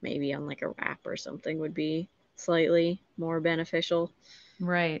like maybe on like a wrap or something would be slightly more beneficial.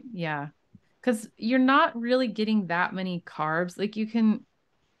 Right. Yeah. Because you're not really getting that many carbs. Like you can,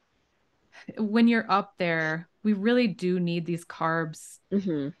 when you're up there, we really do need these carbs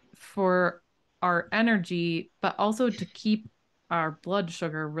Hmm. for our energy, but also to keep our blood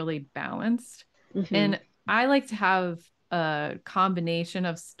sugar really balanced. Hmm. And I like to have a combination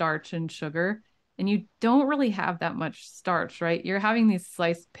of starch and sugar. And you don't really have that much starch, right? You're having these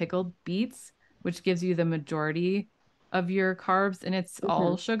sliced pickled beets, which gives you the majority of your carbs, and it's Hmm.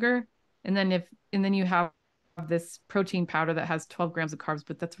 all sugar. And then you have this protein powder that has 12 grams of carbs,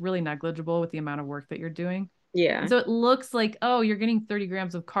 but that's really negligible with the amount of work that you're doing. And Yeah. so it looks like, oh, you're getting 30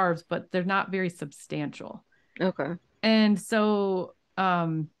 grams of carbs, but they're not very substantial. Okay. And so,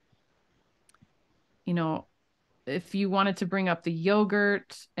 you know, if you wanted to bring up the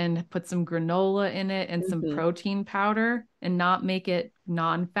yogurt and put some granola in it and some Hmm. protein powder and not make it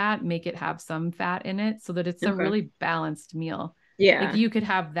non-fat, make it have some fat in it so that it's a Okay. really balanced meal. Like Yeah. you could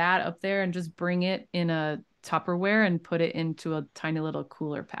have that up there and just bring it in a Tupperware and put it into a tiny little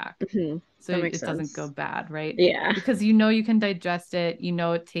cooler pack. Hmm. So That makes it doesn't go sense. bad, right? Yeah. Because you know you can digest it, you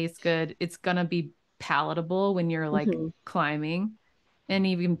know it tastes good. It's gonna be palatable when you're like Hmm. climbing, and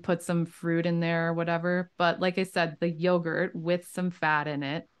even put some fruit in there or whatever. But like I said, the yogurt with some fat in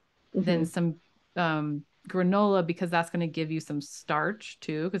it, Hmm. then some granola because that's going to give you some starch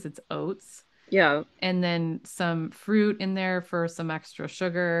too because it's oats, Yeah. and then some fruit in there for some extra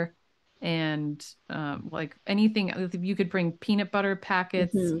sugar. And like anything, you could bring peanut butter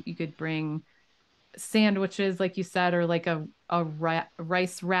packets, Hmm. you could bring sandwiches like you said, or like a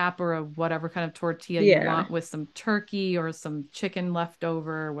rice wrap or a whatever kind of tortilla you Yeah. want with some turkey or some chicken left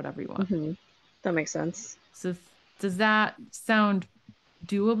over or whatever you want. Hmm. That makes sense. So does that sound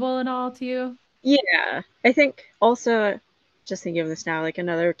doable at all to you? Yeah. I think also, just thinking of this now, like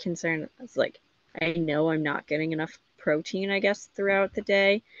another concern is like I know I'm not getting enough protein, I guess, throughout the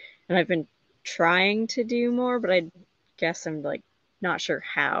day. And I've been trying to do more, but I guess I'm like not sure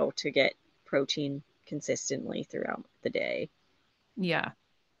how to get protein consistently throughout the day. Yeah.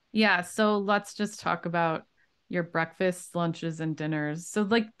 Yeah, so let's just talk about your breakfasts, lunches, and dinners. So,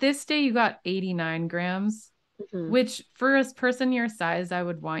 like this day, you got 89 grams, Hmm. which for a person your size, I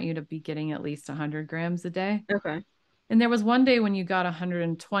would want you to be getting at least 100 grams a day. Okay. And there was one day when you got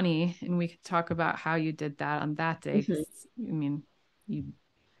 120, and we could talk about how you did that on that day Hmm. because, I mean, you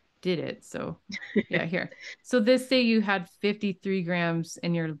did it. So, yeah, here. So, this day you had 53 grams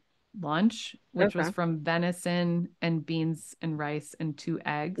in your lunch, which was Okay. from venison and beans and rice and two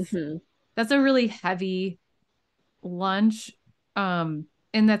eggs. Hmm. That's a really heavy lunch.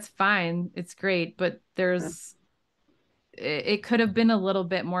 And that's fine. It's great, but it could have been a little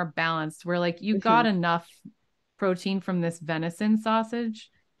bit more balanced where like you got Mhm. enough protein from this venison sausage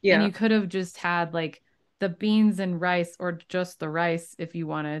and Yeah. you could have just had like the beans and rice or just the rice if you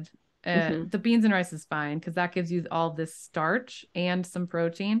wanted. Mhm. The beans and rice is fine because that gives you all this starch and some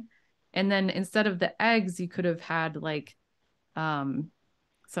protein. And then instead of the eggs, you could have had like um,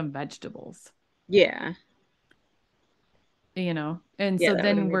 some vegetables, Yeah. you know? And Yeah, so that would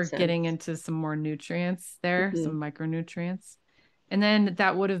have then made we're sense. getting into some more nutrients there, Mhm. some micronutrients. And then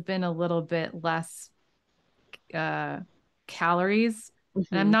that would have been a little bit less uh calories. And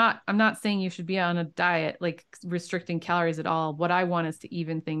i'm Mhm. not i'm not saying you should be on a diet like restricting calories at all. What I want is to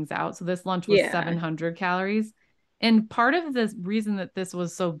even things out. So this lunch was Yeah. 700 calories, and part of the reason that this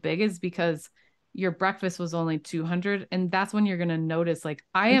was so big is because your breakfast was only 200, and that's when you're going to notice like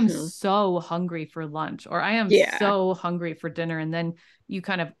I am Mhm. so hungry for lunch or I am Yeah. so hungry for dinner, and then you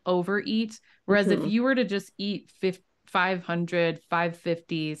kind of overeat. Whereas if Mhm. you were to just eat 500,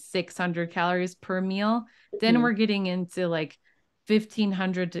 550, 600 calories per meal, then Mhm. we're getting into like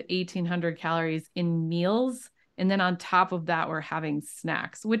 1500 to 1800 calories in meals. And then on top of that, we're having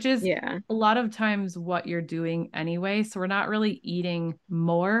snacks, which is Yeah. a lot of times what you're doing anyway. So we're not really eating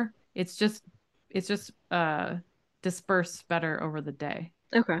more. It's just dispersed better over the day.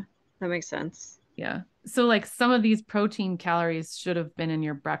 Okay. That makes sense. Yeah. So like some of these protein calories should have been in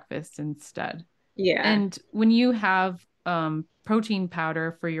your breakfast instead. Yeah. And when you have protein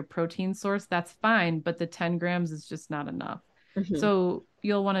powder for your protein source, that's fine, but the 10 grams is just not enough. Mhm. So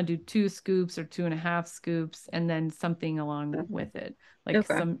you'll want to do 2 scoops or 2.5 scoops and then something along with it, like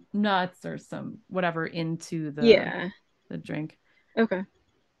Okay. some nuts or some whatever into Yeah. the drink. Okay.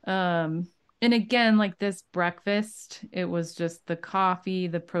 Um, and again, like this breakfast, it was just the coffee,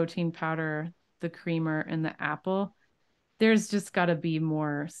 the protein powder, the creamer, and the apple. There's just got to be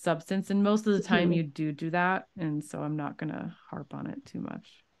more substance. And most of the time Mhm. you do that. And so I'm not going to harp on it too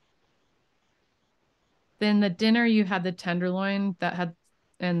much. Then the dinner, you had the tenderloin that had,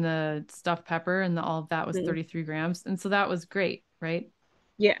 and the stuffed pepper, and all of that was Mhm. 33 grams. And so that was great, right?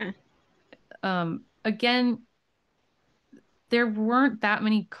 Yeah. Again, there weren't that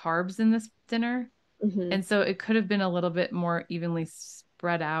many carbs in this dinner. Mhm. And so it could have been a little bit more evenly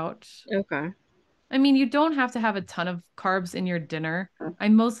spread out. Okay. I mean, you don't have to have a ton of carbs in your dinner.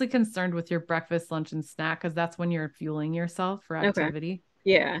 I'm mostly concerned with your breakfast, lunch, and snack because that's when you're fueling yourself for Okay. activity.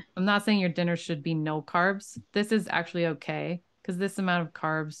 Yeah. I'm not saying your dinner should be no carbs. This is actually okay because this amount of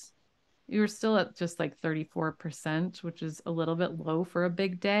carbs, you're still at just like 34%, which is a little bit low for a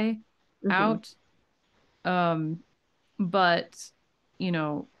big day Mhm. out. Um, but you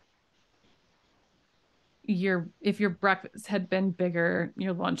know, your if your breakfast had been bigger,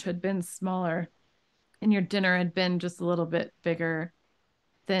 your lunch had been smaller, and your dinner had been just a little bit bigger,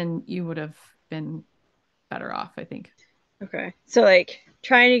 then you would have been better off, I think. Okay. So like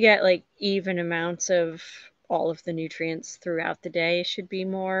trying to get like even amounts of all of the nutrients throughout the day should be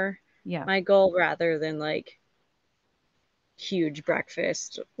more Yeah. my goal rather than like huge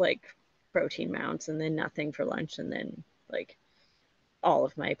breakfast, like protein mounts and then nothing for lunch and then like all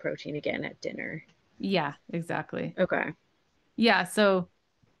of my protein again at dinner. Yeah, exactly. Okay. Yeah, so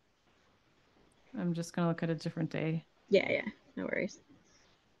I'm just going to look at a different day. Yeah, yeah. No worries.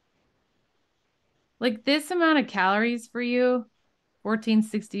 Like this amount of calories for you,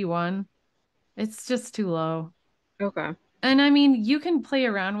 1461, it's just too low. Okay. And I mean, you can play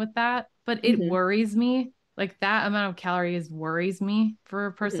around with that, but it Mhm. worries me. Like that amount of calories worries me for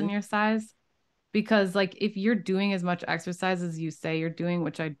a person Mhm. your size because like if you're doing as much exercise as you say you're doing,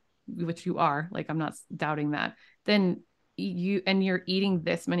 which you are, like I'm not doubting that, then you're eating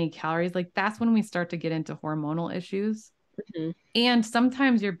this many calories, like that's when we start to get into hormonal issues. Mhm. And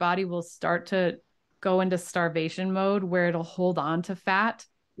sometimes your body will start to go into starvation mode where it'll hold on to fat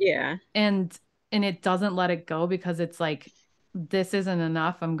Yeah. and it doesn't let it go because it's like this isn't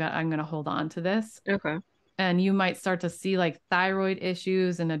enough. I'm gonna hold on to this. Okay. And you might start to see like thyroid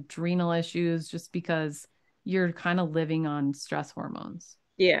issues and adrenal issues just because you're kind of living on stress hormones.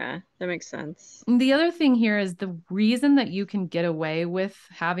 Yeah, that makes sense. And the other thing here is the reason that you can get away with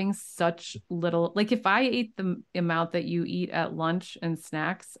having such little, like if I ate the amount that you eat at lunch and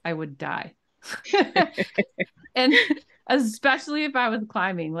snacks, I would die. And especially if I was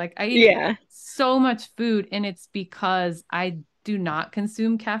climbing, like I eat Yeah. so much food, and it's because I do not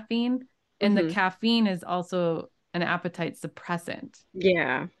consume caffeine. And the Mhm. caffeine is also an appetite suppressant.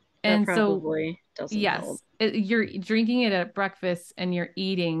 Yeah. That And so, probably doesn't help. yes, you're drinking it at breakfast and you're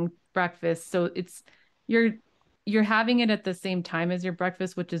eating breakfast. So you're you're having it at the same time as your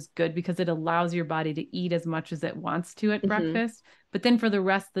breakfast, which is good because it allows your body to eat as much as it wants to at Mhm. breakfast. But then for the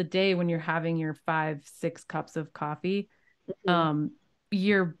rest of the day, when you're having your 5, 6 cups of coffee, Hmm. um,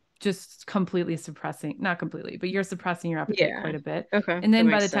 you're just completely suppressing, not completely, but you're suppressing your appetite Yeah. quite a bit. Okay. And That then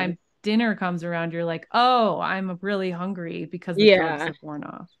by makes the sense. time dinner comes around, you're like, oh, I'm really hungry because the drugs Yeah. have worn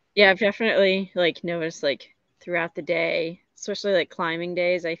off. Yeah, I've definitely like noticed like throughout the day, especially like climbing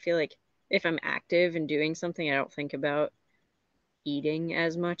days, I feel like if I'm active and doing something, I don't think about eating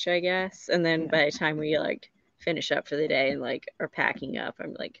as much, I guess. And then Yeah. by the time we like finish up for the day and like are packing up,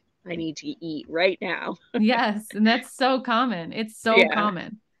 I'm like, I need to eat right now. Yes. And that's so common. It's so Yeah.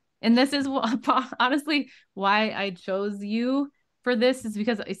 common. And this is what, honestly why I chose you for this is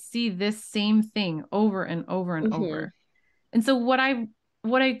because I see this same thing over and over and Hmm. over. And so what I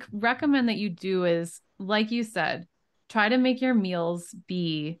recommend that you do is, like you said, try to make your meals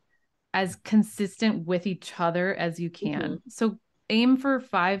be as consistent with each other as you Hmm. can. So aim for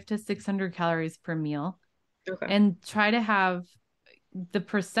 5 to 600 calories per meal Okay. and try to have the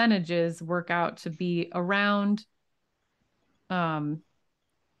percentages work out to be around um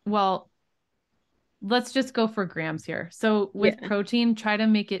well, let's just go for grams here. So with Yeah. protein, try to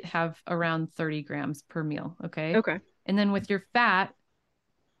make it have around 30 grams per meal, okay? Okay. And then with your fat,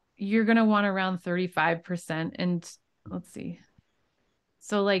 you're going to want around 35%. And let's see.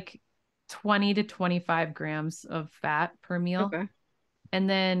 So like 20 to 25 grams of fat per meal. Okay. And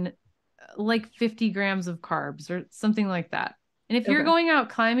then like 50 grams of carbs or something like that. And if you're Okay. going out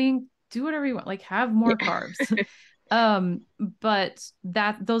climbing, do whatever you want, like have more Yeah. carbs. But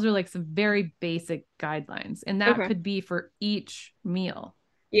that those are like some very basic guidelines, and that Okay. could be for each meal.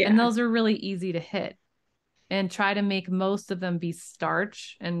 And Yeah. those are really easy to hit. And try to make most of them be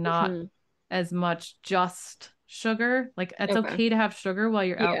starch and not Hmm. as much just sugar. Like it's Okay. okay to have sugar while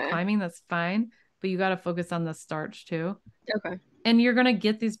you're out Yeah. climbing, that's fine, but you got to focus on the starch too. Okay. And you're going to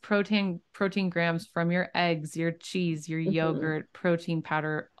get these protein grams from your eggs, your cheese, your Hmm. yogurt, protein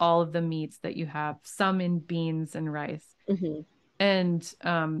powder, all of the meats that you have, some in beans and rice. Hmm. And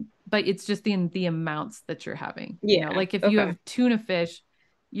but it's just the amounts that you're having. Yeah. Like if you Okay. have tuna fish,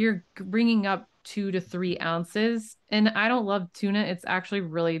 you're bringing up 2 to 3 ounces. And I don't love tuna. It's actually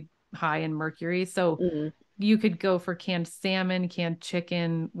really high in mercury. So Mm. you could go for canned salmon, canned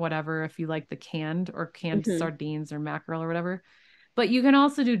chicken, whatever, if you like the canned, or canned Hmm. sardines or mackerel or whatever. But you can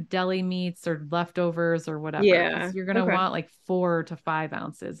also do deli meats or leftovers or whatever, because Yeah. you're going to Okay. want like 4 to 5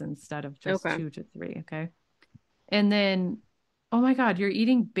 ounces instead of just Okay. 2 to 3. Okay. And then, oh my God, you're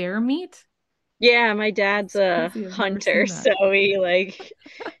eating bear meat? Yeah, my dad's That's a crazy. I've never hunter, seen so that.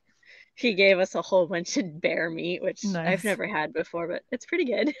 he gave us a whole bunch of bear meat, which I've Nice. never had before, but it's pretty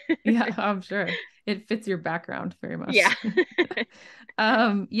good. Yeah, I'm sure. It fits your background very Yeah.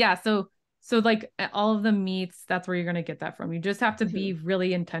 much. Yeah, so like all of the meats, that's where you're going to get that from. You just have to Hmm. be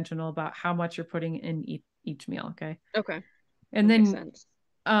really intentional about how much you're putting in each meal, okay? Okay. And That makes then sense.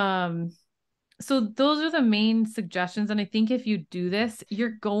 um so those are the main suggestions. And I think if you do this, you're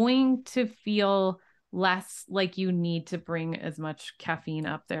going to feel less like you need to bring as much caffeine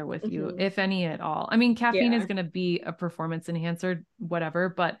up there with you, Hmm. if any at all. I mean, caffeine is Yeah. going to be a performance enhancer, whatever,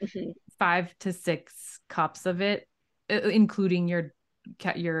 but Hmm. 5 to 6 cups of it, including your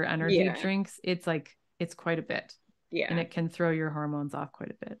energy Yeah. drinks, it's quite a bit. And Yeah. it can throw your hormones off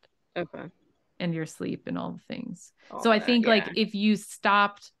quite a bit Okay. and your sleep and all the things. So All I that. think like Yeah. if you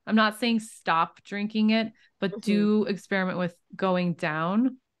stopped, I'm not saying stop drinking it, but Hmm. do experiment with going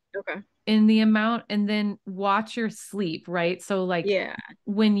down Okay. in the amount and then watch your sleep, right? So like Yeah.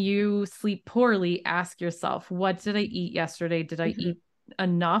 when you sleep poorly, ask yourself, what did I eat yesterday? Did I Hmm. eat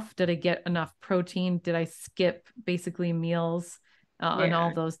enough? Did I get enough protein? Did I skip basically meals and all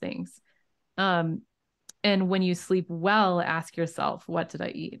Yeah. those things? Um, and when you sleep well, ask yourself, what did I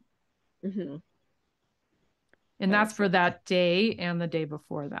eat? Hmm. And That that's makes for sense. that day and the day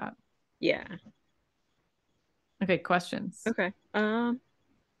before that. Yeah. Okay, questions. Okay.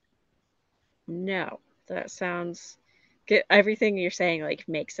 No, that sounds good. Everything you're saying like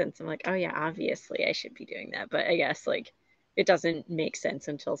makes sense. I'm like, oh yeah, obviously I should be doing that. But I guess like it doesn't make sense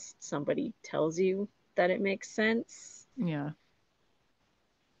until somebody tells you that it makes sense Yeah.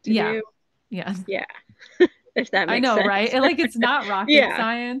 to Yeah. do. Yeah. Yeah, if that I makes know, sense. right? And like it's not rocket Yeah,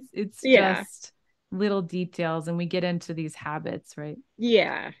 science. It's yeah, just little details and we get into these habits, right?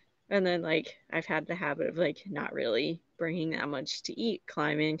 yeah. And then like I've had the habit of like not really bringing that much to eat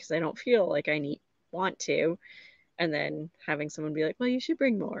climbing because I don't feel like I need want to. And then having someone be like, well, you should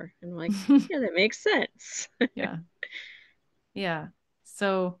bring more. And I'm like, yeah, that makes sense. Yeah. Yeah.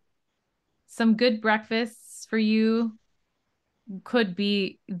 So some good breakfasts for you could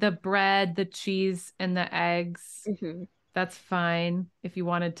be the bread, the cheese, and the eggs. Hmm. That's fine. If you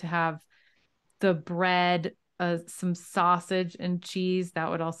wanted to have the bread, some sausage and cheese. That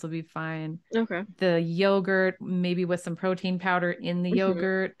would also be fine. Okay. The yogurt, maybe with some protein powder in the Hmm.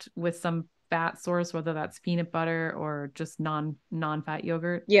 yogurt with some fat source, whether that's peanut butter or just non-fat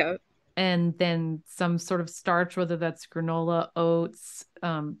yogurt. Yeah. And then some sort of starch, whether that's granola, oats,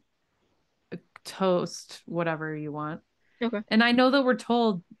 toast, whatever you want. Okay. And I know that we're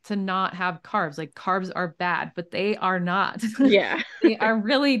told to not have carbs. Like carbs are bad, but they are not. Yeah. They are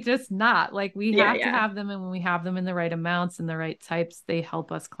really just not. Like we Yeah. have to Yeah. have them, and when we have them in the right amounts and the right types, they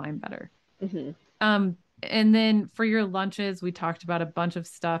help us climb better. Hmm. And then for your lunches, we talked about a bunch of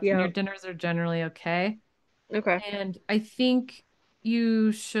stuff, and your Yeah. dinners are generally okay. Okay. And I think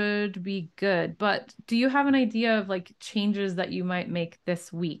you should be good. But do you have an idea of like changes that you might make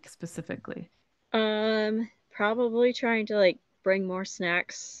this week specifically? Probably trying to like bring more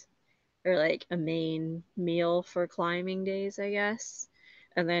snacks or like a main meal for climbing days, I guess.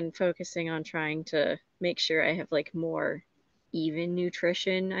 And then focusing on trying to make sure I have like more even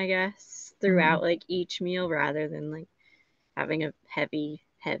nutrition, I guess, Mm, throughout like each meal rather than like having a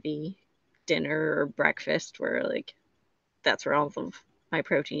heavy dinner or breakfast where like that's where all of my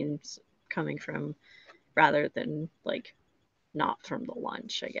proteins coming from rather than like not from the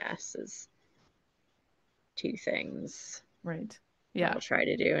lunch, I guess, is two things right. I'll Yeah. try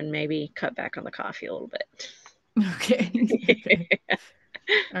to do and maybe cut back on the coffee a little Okay. Okay. bit.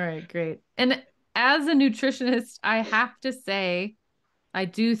 All right, great. And as a nutritionist, I have to say, I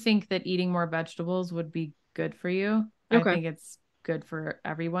do think that eating more vegetables would be good for you. I Okay. think it's good for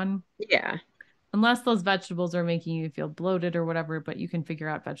everyone, Yeah. unless those vegetables are making you feel bloated or whatever, but you can figure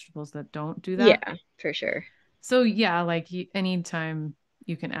out vegetables that don't do that. Yeah, for sure. So, yeah, like anytime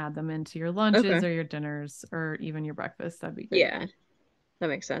you can add them into your lunches Okay. or your dinners or even your breakfast, that'd be great. Yeah, that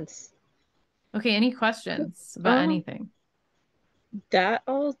makes sense. Okay, any Cool. questions about Um, anything? that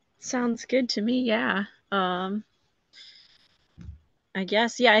all sounds good to me. Yeah. I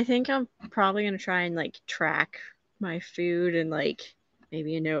guess yeah, I think I'm probably gonna try and like track my food and like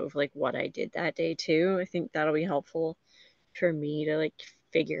maybe a note of like what I did that day too. I think that'll be helpful for me to like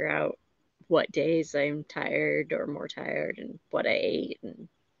figure out what days I'm tired or more tired and what I ate and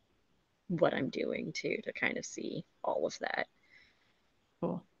what I'm doing too to kind of see all of that.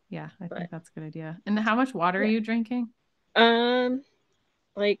 Cool. Yeah, I But think that's a good idea. And how much water are yeah. you drinking? Um,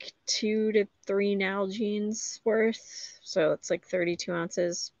 like 2 to 3 Nalgene's worth. So it's like 32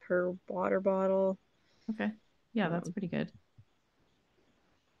 ounces per water bottle. Okay. Yeah, that's Um, pretty good.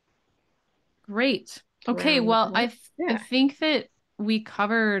 Great. Okay, around well, that. I Yeah. think that we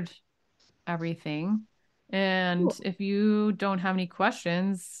covered everything. And Cool. if you don't have any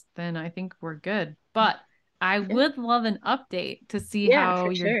questions, then I think we're good. But I Yeah. would love an update to see Yeah, how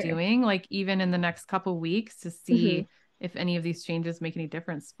for you're sure. doing, like even in the next couple weeks to Hmm. see if any of these changes make any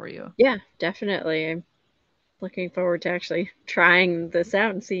difference for you. Yeah, definitely. I'm looking forward to actually trying this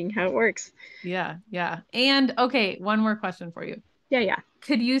out and seeing how it works. Yeah, yeah. And okay, one more question for you. Yeah, yeah.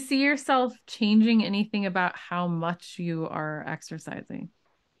 Could you see yourself changing anything about how much you are exercising?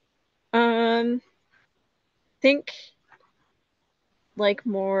 Think like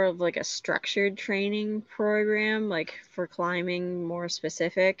more of like a structured training program, like for climbing more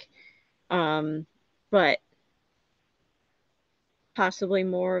specific. Um, but possibly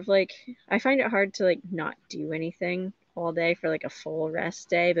more of like I find it hard to like not do anything all day for like a full rest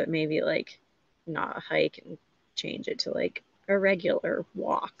day, but maybe like not hike and change it to like a regular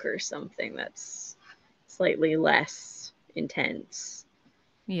walk or something that's slightly less intense.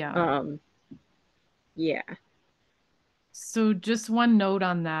 Yeah. Um, yeah. So just one note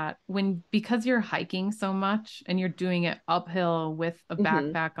on that, when because you're hiking so much and you're doing it uphill with a Hmm.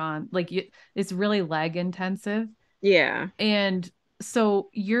 backpack on, like it's really leg intensive. Yeah. And so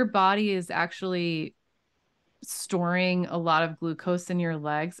your body is actually storing a lot of glucose in your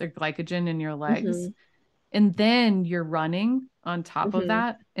legs or glycogen in your legs. Hmm. And then you're running on top of Hmm.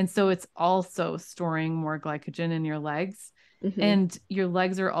 that. And so it's also storing more glycogen in your legs. Hmm. And your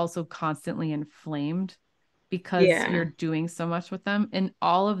legs are also constantly inflamed because you're Yeah. doing so much with them. And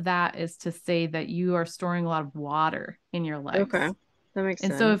all of that is to say that you are storing a lot of water in your Okay. legs. That makes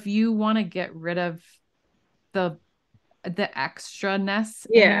And so if sense. you want to get rid of the extra ness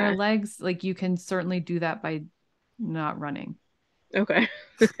in your Yeah. legs, like you can certainly do that by not running. Okay.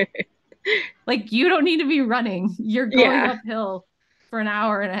 Like you don't need to be running. You're going Yeah. uphill for an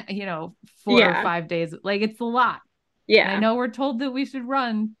hour and 4 or 5 days. Like it's a lot. And I Yeah. know we're told that we should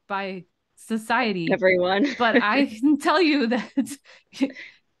run by society, Everyone. but I can tell you that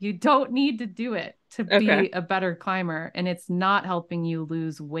you don't need to do it to Okay. be a better climber. And it's not helping you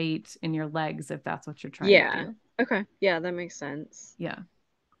lose weight in your legs if that's what you're trying to Yeah. do. Okay. Yeah, that makes sense. Yeah.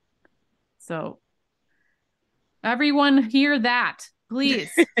 So Everyone hear that,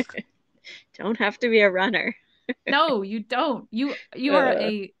 please. Don't have to be a runner. No, you don't. You are Uh,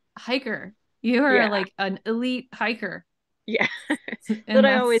 a hiker. You are yeah, like an elite hiker. yeah. That And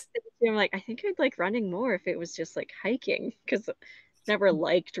I always that's think too, I'm like, I think I'd like running more if it was just like hiking, because never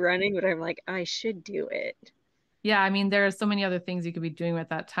liked running, but I'm like, I should do it. yeah, I mean there are so many other things you could be doing with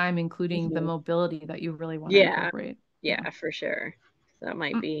that time, including the Hmm. mobility that you really want to Yeah, incorporate. Yeah. yeah, for sure. That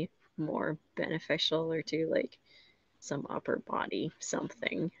might Mm, be more beneficial or do like some upper body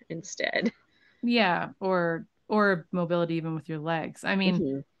something instead. yeah, or mobility even with your legs. I mean,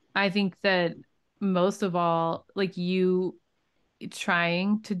 Hmm. I think that most of all, like you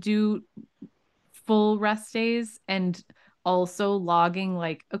trying to do full rest days and also logging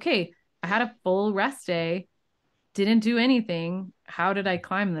like, okay, I had a full rest day, didn't do anything. How did I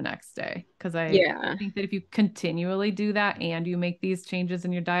climb the next day? Because I Yeah. think that if you continually do that and you make these changes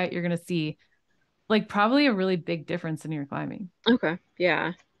in your diet, you're going to see like probably a really big difference in your climbing, Okay.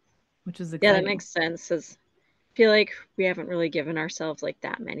 Yeah. which is Yeah, that exciting. makes sense. As I feel like we haven't really given ourselves like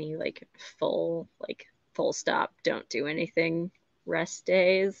that many like full stop, don't do anything rest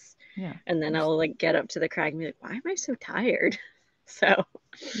days. Yeah. And then I'll like get up to the crag and be like, why am I so tired? So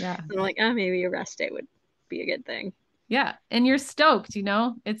Yeah. I'm like, oh, maybe a rest day would be a good thing. Yeah. And you're stoked,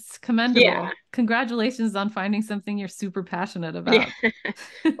 it's Yeah. commendable. Congratulations on finding something you're super passionate Yeah. about.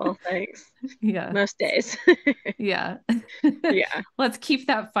 Well, thanks. Yeah. Most days. Yeah. Yeah. Let's keep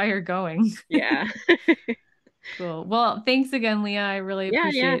that fire going. Yeah. Cool. Well, thanks again, Leah. I really Yeah.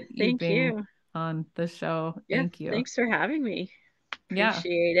 Yeah. appreciate you Thank being you. on the show. Yeah. Thank you. Thanks for having me. Yeah.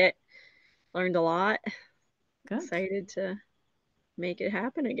 Appreciate it. Learned a lot. Good. Excited to make it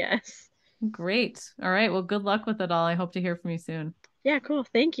happen, I guess. Great. All right. Well, good luck with it all. I hope to hear from you soon. Yeah, cool.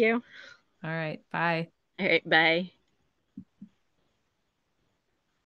 Thank you. All right. Bye. All right, bye.